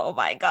like, oh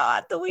my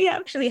God, do we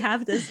actually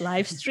have this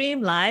live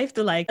stream live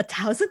to like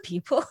 1,000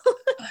 people?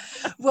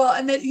 Well,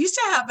 and that used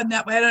to happen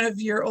that way. I don't know if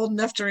you're old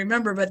enough to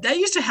remember, but that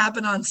used to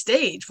happen on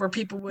stage where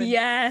people would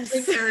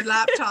bring their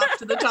laptop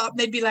to the top. And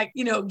they'd be like,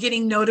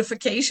 getting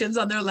notifications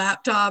on their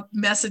laptop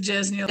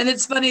messages. And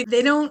it's funny,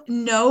 they don't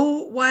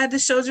know why the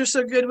shows are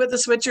so good with the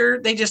switcher.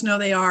 They just know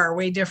they are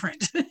way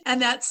different.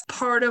 And that's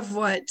part of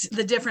what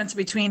the difference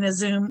between a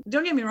Zoom.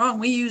 Don't get me wrong,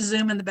 we use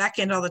Zoom in the back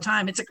end all the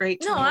time. It's a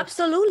great tool. No,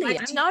 absolutely.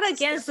 I'm not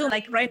against Zoom.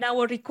 Like right now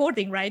we're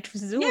recording, right?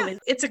 Zoom. Yeah,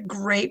 it's a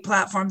great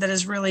platform that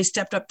has really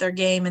stepped up their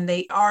game, and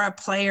they are a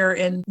player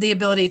in the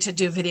ability to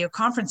do video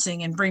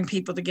conferencing and bring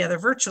people together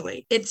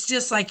virtually. It's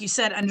just like you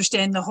said,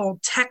 understand the whole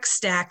tech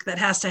stack that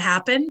has to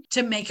happen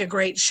to make a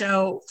great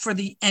show for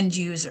the end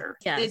user.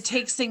 Yes. It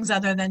takes things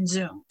other than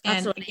Zoom.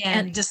 Absolutely.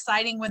 And again,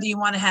 deciding whether you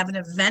want to have an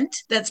event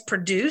that's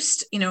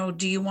produced,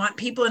 do you want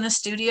people in a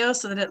studio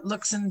so that it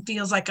looks and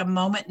feels like a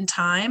moment in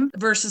time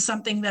versus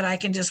something that I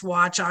can just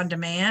watch on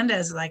demand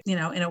as like, in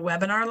a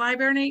webinar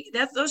library?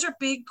 Those are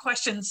big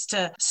questions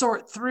to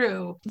sort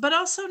through, but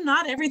also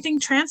not everything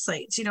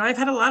translates. I've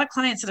had a lot of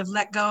clients that have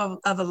let go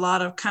of a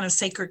lot of kind of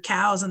sacred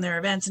cows in their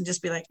events and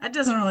just be like, that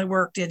doesn't really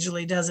work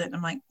digitally, does it? And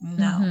I'm like,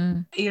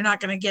 no, you're not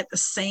going to get the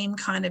same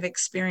kind of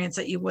experience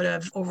that you would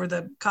have over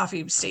the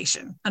coffee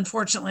station.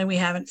 Unfortunately, we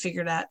haven't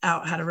figured out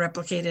how to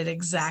replicate it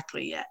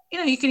exactly yet.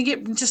 You can get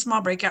into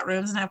small breakout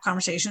rooms and have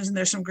conversations, and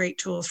there's some great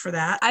tools for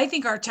that. I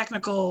think our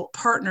technical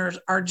partners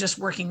are just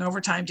working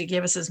overtime to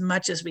give us as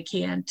much as we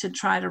can to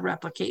try to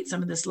replicate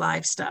some of this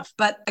live stuff.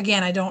 But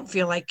again, I don't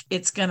feel like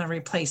it's going to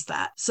replace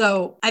that.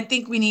 So I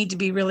think we need to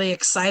be really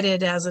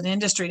excited as an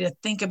industry to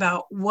think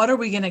about what are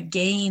we going to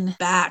gain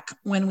back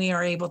when we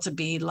are able to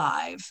be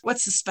live?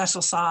 What's the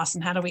special sauce,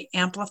 and how do we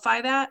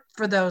amplify that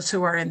for those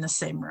who are in the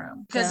same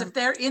room? Because if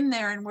they're in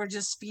there and we're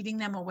just feeding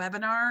them a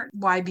webinar,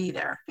 why be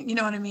there? You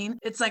know what I mean?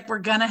 It's like we're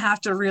going to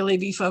have to really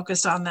be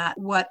focused on that.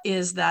 What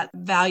is that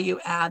value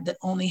add that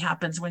only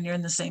happens when you're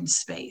in the same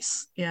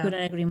space? Yeah.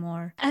 Couldn't agree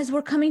more. As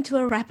we're coming to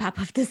a wrap up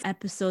of this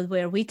episode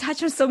where we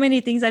touch on so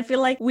many things, I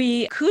feel like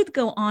we could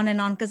go on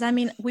and on, because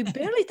we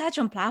barely touch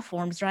on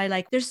platforms, right?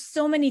 Like there's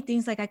so many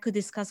things like I could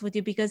discuss with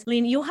you, because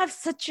Lynn, you have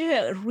such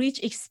a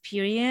rich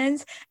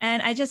experience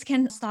and I just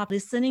can't stop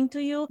listening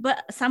to you.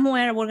 But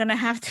somewhere we're going to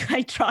have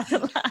to draw the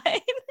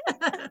line.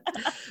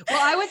 Well,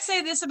 I would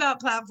say this about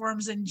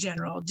platforms in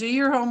general. Do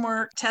your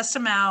homework, test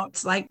them out.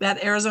 It's like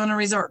that Arizona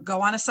resort.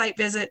 Go on a site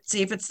visit,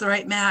 see if it's the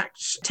right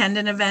match, attend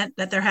an event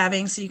that they're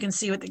having so you can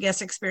see what the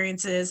guest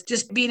experience is.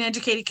 Just be an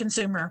educated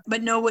consumer,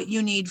 but know what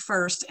you need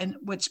first and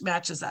which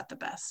matches that the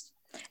best.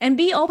 And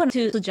be open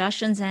to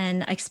suggestions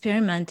and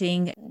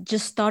experimenting,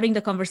 just starting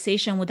the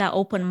conversation with that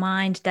open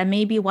mind that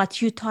maybe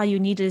what you thought you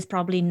needed is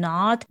probably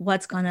not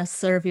what's going to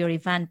serve your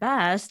event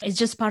best. It's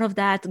just part of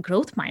that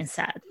growth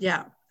mindset.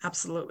 Yeah,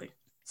 absolutely.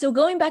 So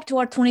going back to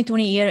our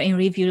 2020 year in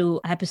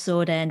review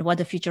episode and what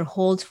the future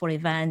holds for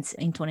events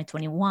in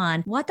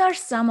 2021, what are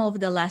some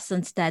of the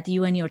lessons that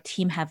you and your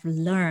team have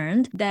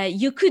learned that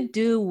you could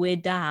do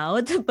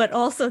without, but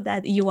also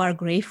that you are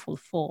grateful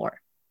for?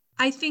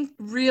 I think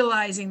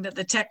realizing that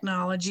the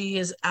technology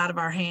is out of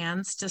our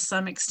hands to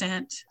some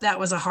extent, that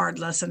was a hard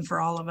lesson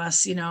for all of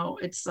us.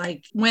 It's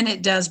like when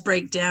it does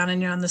break down and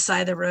you're on the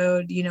side of the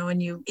road,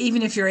 and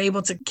even if you're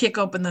able to kick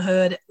open the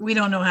hood, we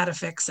don't know how to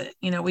fix it.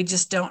 We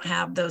just don't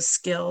have those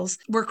skills.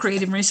 We're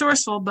creative and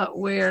resourceful, but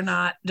we're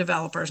not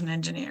developers and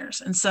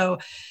engineers. And so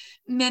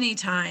many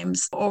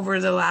times over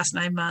the last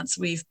 9 months,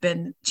 we've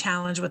been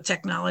challenged with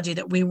technology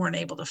that we weren't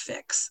able to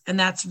fix. And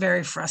that's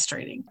very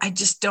frustrating. I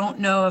just don't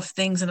know of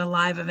things in a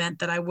live event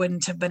that I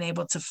wouldn't have been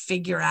able to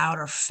figure out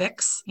or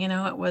fix.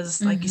 It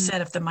was like you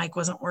said, if the mic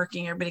wasn't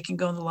working, everybody can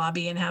go in the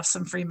lobby and have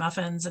some free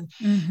muffins and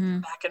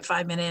back in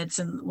 5 minutes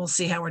and we'll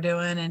see how we're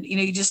doing. And,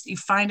 you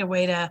find a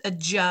way to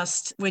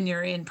adjust when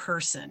you're in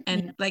person.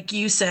 And like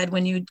you said,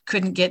 when you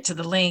couldn't get to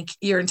the link,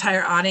 your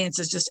entire audience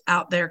is just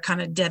out there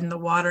kind of dead in the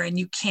water and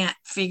you can't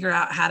figure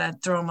out how to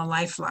throw them a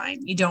lifeline.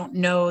 You don't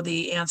know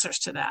the answers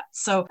to that.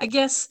 So I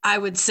guess I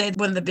would say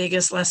one of the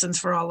biggest lessons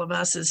for all of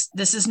us is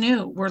this is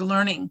new. We're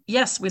learning.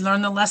 Yes, we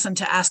learned the lesson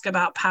to ask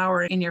about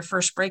power in your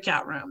first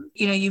breakout room.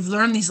 You've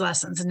learned these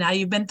lessons and now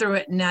you've been through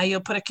it and now you'll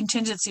put a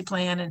contingency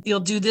plan and you'll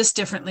do this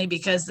differently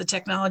because the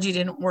technology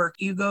didn't work.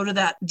 You go to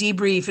that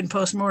debrief and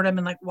postmortem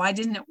and why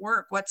didn't it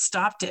work? What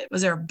stopped it?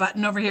 Was there a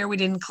button over here we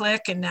didn't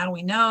click and now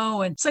we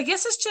know? And so I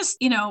guess it's just,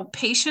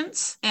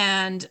 patience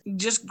and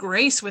just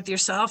grace with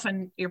yourself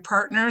and your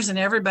partners and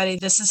everybody.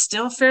 This is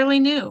still fairly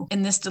new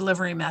in this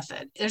delivery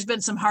method. There's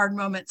been some hard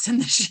moments in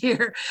this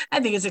year. I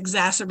think it's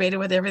exacerbated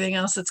with everything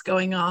else that's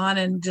going on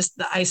and just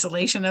the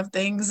isolation of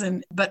things.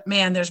 But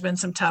man, there's been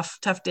some tough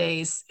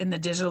days in the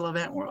digital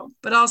event world,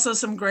 but also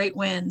some great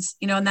wins,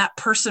 and that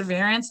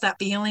perseverance, that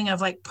feeling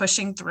of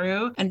pushing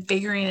through and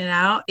figuring it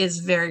out is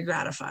very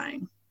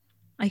gratifying.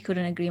 I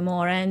couldn't agree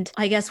more. And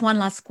I guess one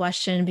last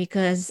question,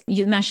 because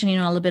you mentioned,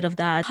 a little bit of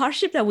that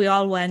hardship that we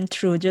all went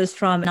through just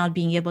from not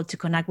being able to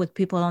connect with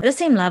people on the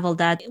same level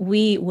that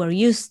we were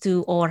used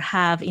to or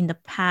have in the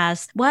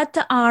past. What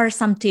are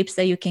some tips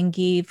that you can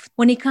give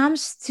when it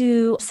comes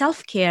to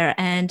self-care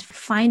and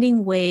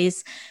finding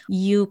ways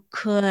you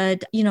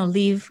could,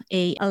 live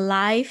a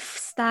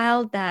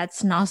lifestyle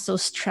that's not so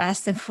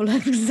stressed and full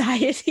of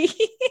anxiety?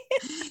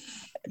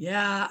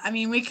 Yeah, I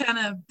mean, we kind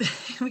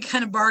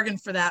of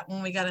bargained for that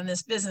when we got in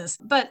this business,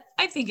 but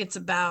I think it's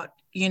about,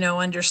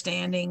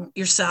 understanding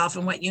yourself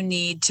and what you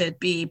need to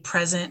be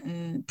present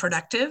and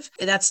productive.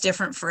 That's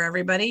different for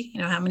everybody.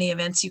 How many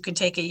events you can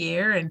take a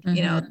year and,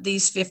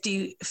 these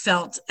 50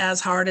 felt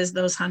as hard as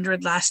those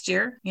 100 last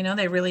year.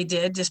 They really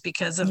did, just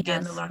because of,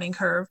 again, the learning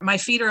curve. My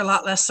feet are a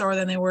lot less sore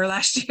than they were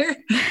last year.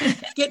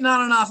 Getting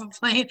on and off a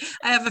plane.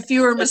 I have a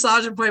fewer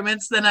massage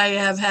appointments than I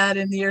have had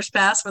in the years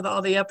past with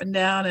all the up and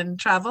down and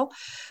travel.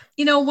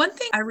 One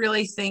thing I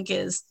really think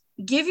is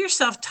give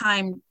yourself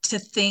time to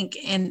think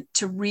and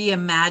to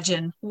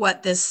reimagine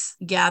what this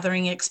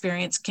gathering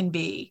experience can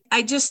be.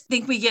 I just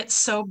think we get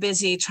so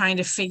busy trying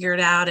to figure it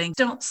out and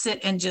don't sit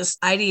and just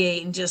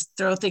ideate and just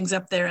throw things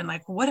up there and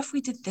what if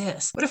we did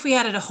this? What if we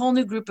added a whole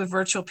new group of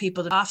virtual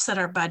people to offset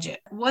our budget?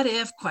 What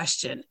if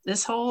question?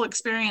 This whole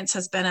experience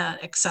has been an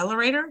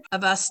accelerator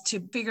of us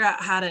to figure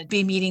out how to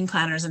be meeting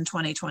planners in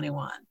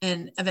 2021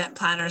 and event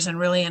planners and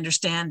really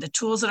understand the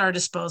tools at our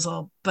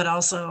disposal, but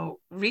also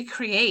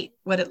recreate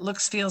what it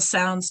looks, feels,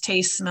 sounds,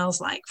 tastes,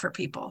 smells like for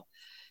people.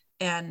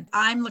 And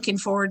I'm looking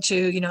forward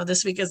to,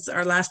 this week is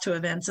our last two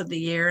events of the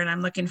year. And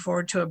I'm looking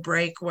forward to a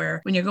break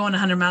where when you're going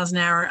 100 miles an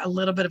hour, a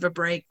little bit of a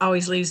break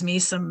always leaves me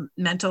some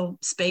mental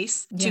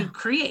space to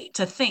create,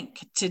 to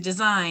think, to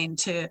design,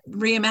 to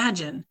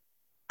reimagine.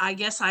 I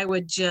guess I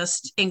would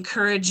just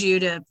encourage you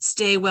to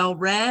stay well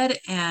read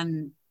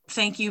and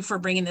thank you for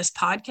bringing this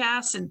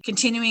podcast and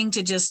continuing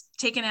to just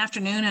take an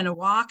afternoon and a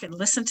walk and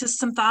listen to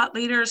some thought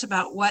leaders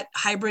about what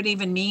hybrid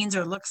even means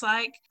or looks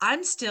like.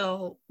 I'm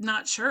still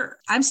not sure.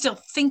 I'm still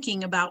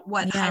thinking about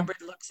what hybrid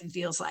looks and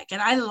feels like.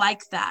 And I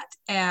like that.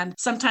 And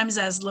sometimes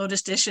as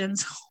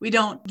logisticians, we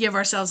don't give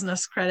ourselves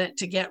enough credit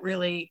to get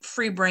really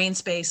free brain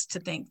space to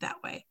think that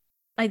way.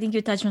 I think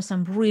you touched on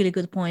some really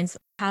good points.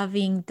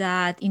 Having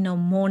that,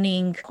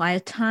 morning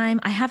quiet time.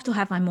 I have to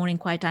have my morning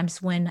quiet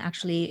times when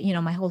actually,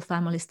 my whole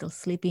family is still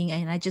sleeping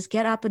and I just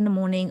get up in the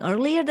morning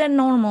earlier than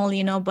normal,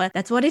 but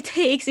that's what it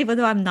takes, even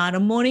though I'm not a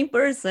morning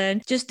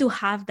person, just to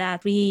have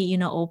that free,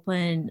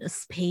 open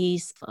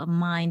space of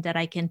mind that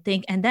I can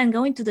think. And then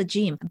going to the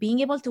gym,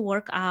 being able to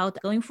work out,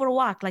 going for a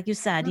walk, like you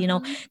said,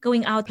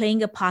 going out,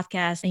 playing a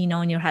podcast,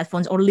 in your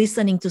headphones or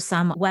listening to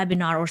some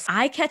webinar. Or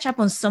I catch up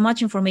on so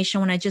much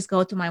information when I just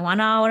go to my 1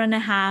 hour and a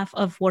half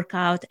of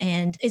workout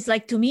and And it's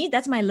like, to me,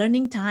 that's my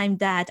learning time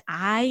that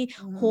I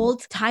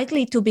hold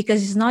tightly to,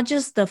 because it's not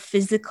just the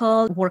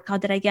physical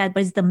workout that I get,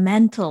 but it's the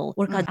mental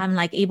workout. I'm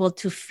like able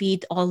to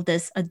feed all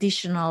this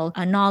additional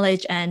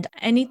knowledge, and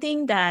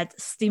anything that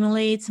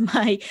stimulates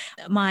my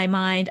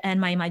mind and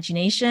my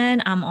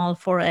imagination, I'm all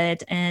for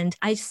it. And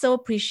I so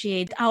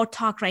appreciate our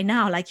talk right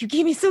now. Like, you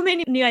gave me so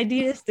many new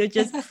ideas to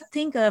just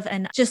think of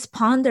and just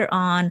ponder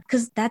on,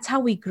 because that's how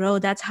we grow.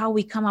 That's how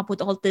we come up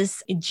with all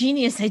this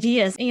genius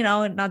ideas,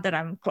 not that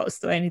I'm close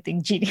to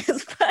anything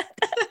genius, but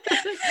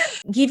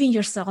giving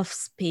yourself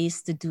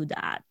space to do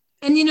that.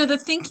 And, the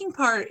thinking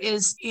part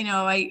is,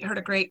 I heard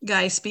a great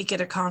guy speak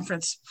at a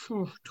conference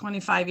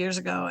 25 years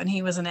ago, and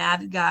he was an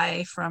ad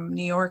guy from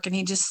New York. And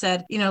he just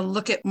said,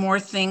 look at more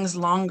things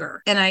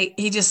longer. And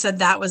he just said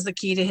that was the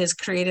key to his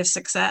creative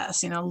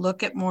success.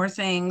 Look at more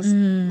things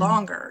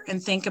longer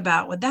and think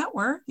about, would that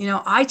work?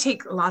 I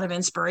take a lot of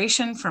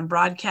inspiration from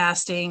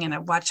broadcasting, and I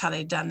watch how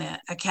they've done the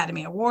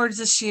Academy Awards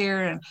this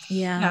year. And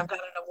I've got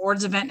an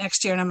awards event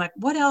next year, and I'm like,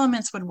 what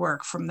elements would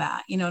work from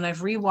that? And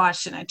I've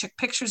rewatched it, and I took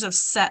pictures of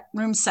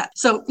room sets.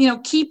 So,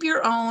 keep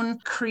your own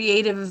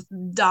creative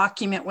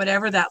document,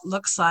 whatever that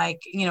looks like,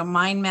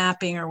 mind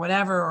mapping or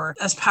whatever, or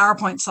a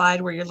PowerPoint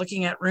slide where you're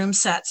looking at room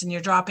sets and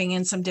you're dropping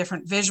in some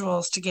different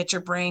visuals to get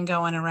your brain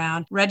going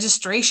around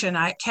registration.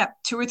 I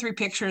kept 2 or 3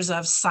 pictures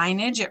of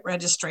signage at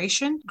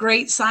registration,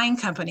 great sign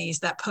companies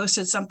that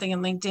posted something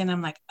in LinkedIn.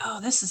 I'm like,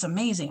 oh, this is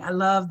amazing. I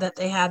love that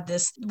they had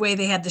this way,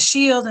 they had the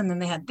shield, and then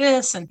they had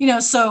this. And,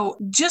 so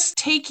just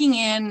taking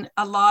in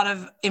a lot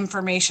of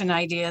information,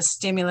 ideas,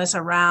 stimulus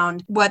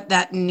around what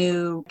that new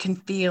can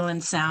feel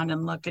and sound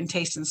and look and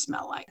taste and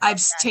smell like.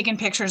 I've taken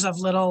pictures of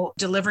little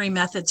delivery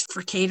methods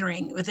for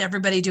catering with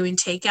everybody doing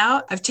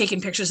takeout. I've taken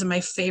pictures of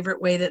my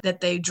favorite way that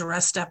they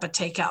dressed up a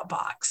takeout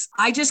box.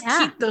 I just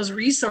keep those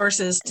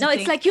resources.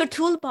 It's like your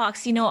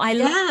toolbox.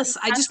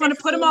 I just want to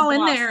put them all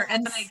in there,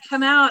 and then I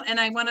come out and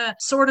I want to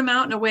sort them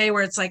out in a way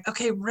where it's like,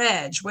 okay,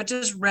 reg, what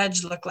does reg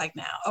look like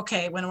now?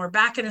 Okay, when we're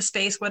back in a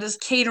space, what does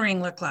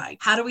catering look like?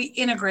 How do we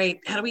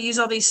integrate? How do we use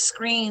all these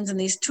screens and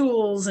these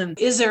tools? And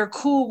is there a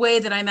cool way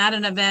that I'm at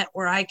an event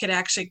where I could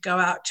actually go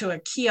out to a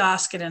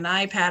kiosk and an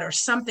iPad or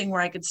something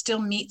where I could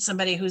still meet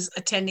somebody who's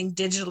attending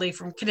digitally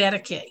from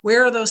Connecticut?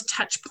 Where are those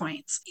touch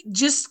points?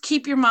 Just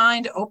keep your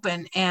mind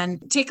open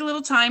and take a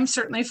little time,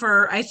 certainly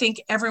I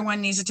think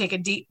everyone needs to take a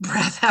deep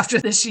breath after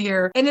this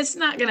year. And it's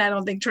not going to, I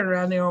don't think, turn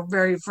around,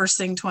 very first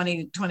thing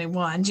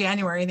 2021,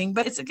 January thing,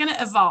 but it's going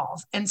to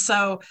evolve. And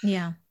so,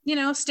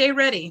 stay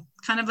ready.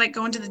 Kind of like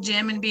going to the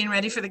gym and being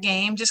ready for the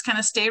game. Just kind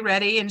of stay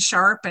ready and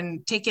sharp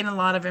and take in a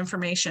lot of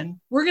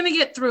information. We're going to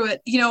get through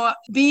it.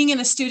 Being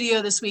in a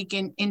studio this week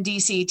in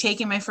DC,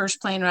 taking my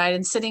first plane ride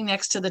and sitting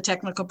next to the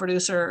technical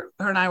producer,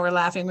 her and I were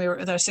laughing. We were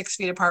with our 6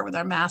 feet apart with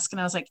our mask. And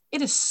I was like,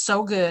 it is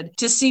so good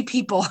to see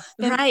people.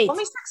 Right.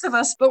 Only 6 of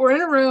us, but we're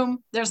in a room.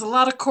 There's a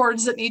lot of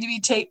cords that need to be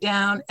taped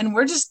down, and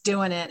we're just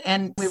doing it.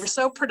 And we were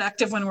so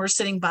productive when we're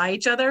sitting by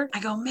each other.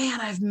 I go,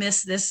 man, I've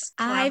missed this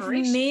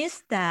collaboration. I've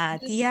missed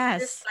that.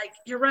 Yes. Like,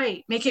 you're right.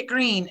 Make it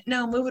green.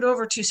 No, move it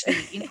over 2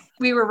 feet.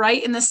 We were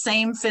right in the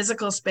same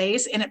physical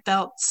space, and it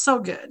felt so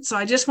good. So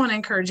I just want to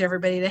encourage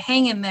everybody to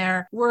hang in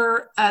there.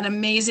 We're an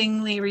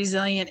amazingly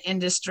resilient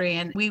industry,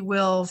 and we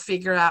will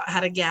figure out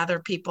how to gather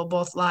people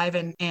both live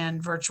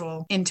and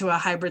virtual into a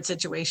hybrid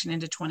situation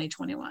into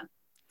 2021.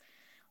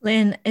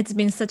 Lynn, it's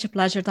been such a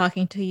pleasure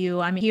talking to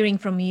you. I'm hearing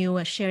from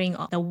you, sharing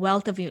the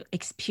wealth of your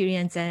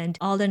experience and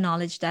all the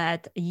knowledge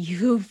that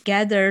you've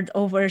gathered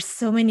over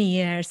so many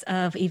years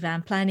of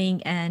event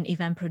planning and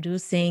event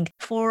producing.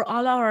 For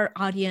all our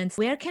audience,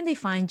 where can they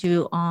find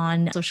you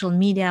on social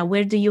media?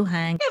 Where do you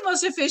hang? The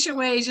most efficient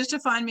way is just to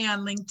find me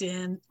on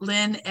LinkedIn,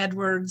 Lynn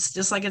Edwards,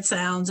 just like it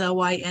sounds,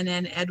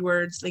 Lynn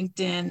Edwards,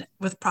 LinkedIn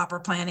with proper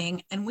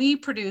planning. And we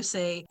produce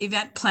a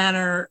event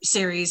planner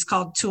series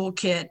called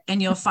Toolkit,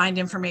 and you'll find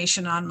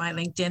information on my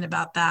LinkedIn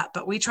about that.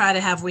 But we try to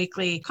have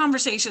weekly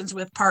conversations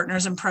with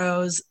partners and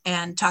pros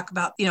and talk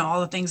about, all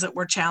the things that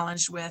we're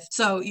challenged with.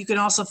 So you can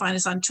also find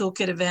us on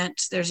Toolkit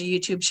Event. There's a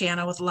YouTube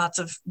channel with lots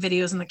of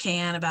videos in the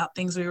can about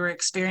things we were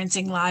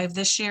experiencing live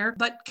this year.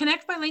 But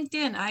connect by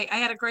LinkedIn. I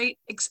had a great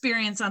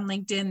experience on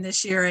LinkedIn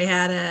this year. I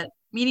had a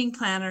meeting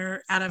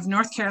planner out of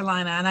North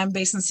Carolina, and I'm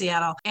based in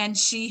Seattle. And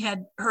she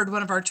had heard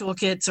one of our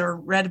toolkits or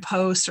read a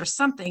post or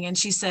something. And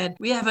she said,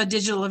 we have a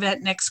digital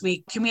event next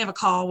week. Can we have a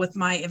call with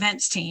my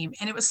events team?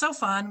 And it was so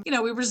fun.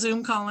 We were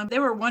Zoom calling. They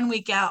were 1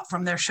 week out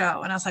from their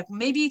show. And I was like,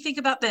 maybe think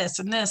about this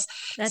and this.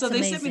 That's so they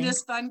amazing. sent me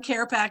this fun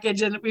care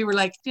package, and we were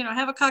like,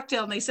 have a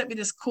cocktail. And they sent me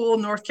this cool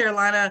North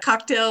Carolina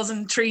cocktails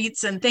and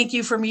treats. And thank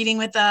you for meeting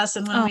with us.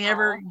 And when we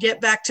ever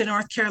get back to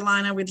North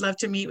Carolina, we'd love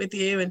to meet with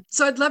you. And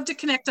so I'd love to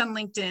connect on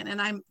LinkedIn. And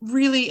I'm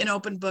really an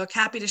open book,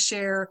 happy to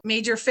share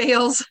major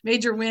fails,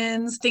 major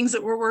wins, things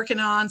that we're working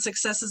on,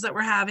 successes that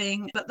we're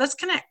having. But let's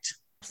connect.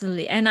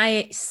 Absolutely. And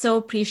I so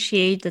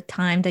appreciate the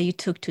time that you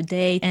took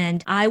today.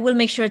 And I will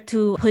make sure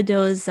to put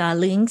those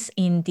links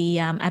in the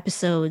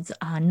episode's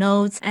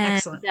notes. And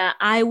Excellent.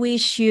 I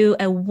wish you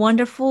a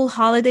wonderful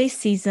holiday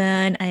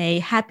season, a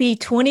happy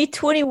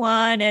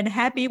 2021, and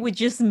happy we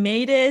just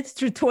made it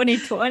through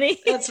 2020.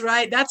 That's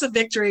right. That's a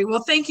victory.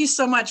 Well, thank you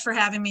so much for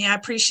having me. I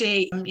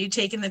appreciate you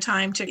taking the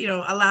time to,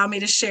 allow me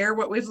to share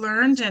what we've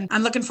learned. And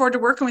I'm looking forward to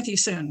working with you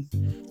soon.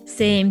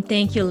 Same.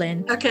 Thank you,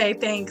 Lynn. Okay,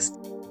 thanks.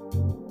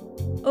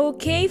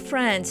 Okay,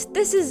 friends,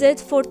 this is it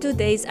for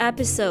today's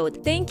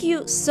episode. Thank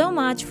you so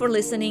much for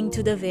listening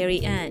to the very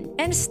end.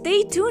 And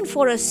stay tuned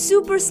for a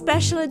super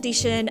special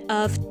edition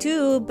of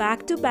 2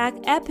 back-to-back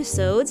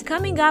episodes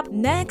coming up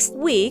next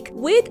week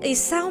with a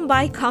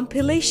soundbite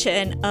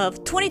compilation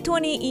of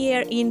 2020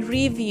 year in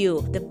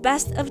review, the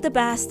best of the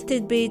best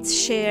tidbits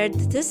shared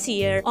this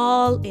year,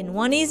 all in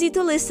one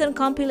easy-to-listen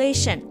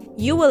compilation.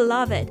 You will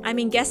love it.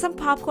 Get some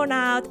popcorn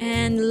out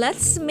and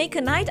let's make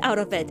a night out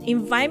of it.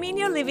 Invite me in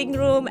your living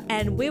room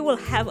and we will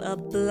have a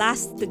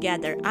blast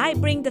together. I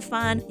bring the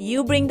fun,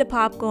 you bring the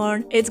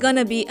popcorn. It's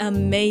gonna be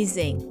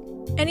amazing.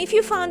 And if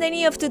you found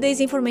any of today's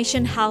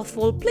information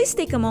helpful, please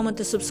take a moment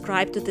to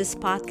subscribe to this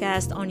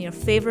podcast on your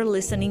favorite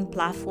listening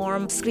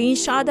platform.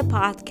 Screenshot the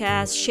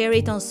podcast, share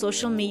it on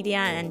social media,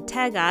 and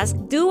tag us.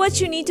 Do what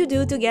you need to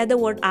do to get the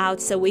word out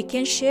so we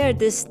can share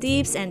these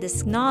tips and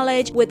this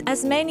knowledge with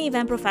as many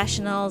event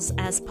professionals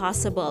as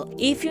possible.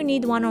 If you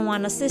need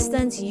one-on-one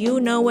assistance, you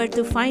know where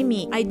to find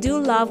me. I do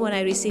love when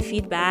I receive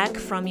feedback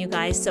from you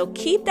guys, so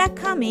keep that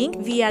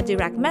coming via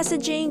direct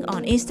messaging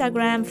on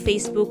Instagram,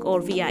 Facebook,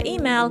 or via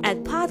email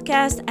at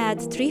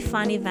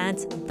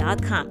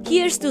podcast@3funevents.com.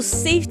 Here's to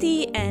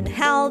safety and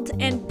health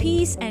and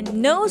peace and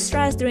no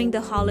stress during the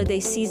holiday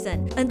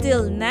season.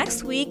 Until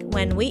next week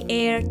when we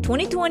air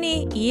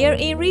 2020 Year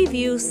in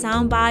Review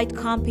Soundbite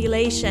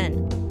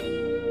Compilation.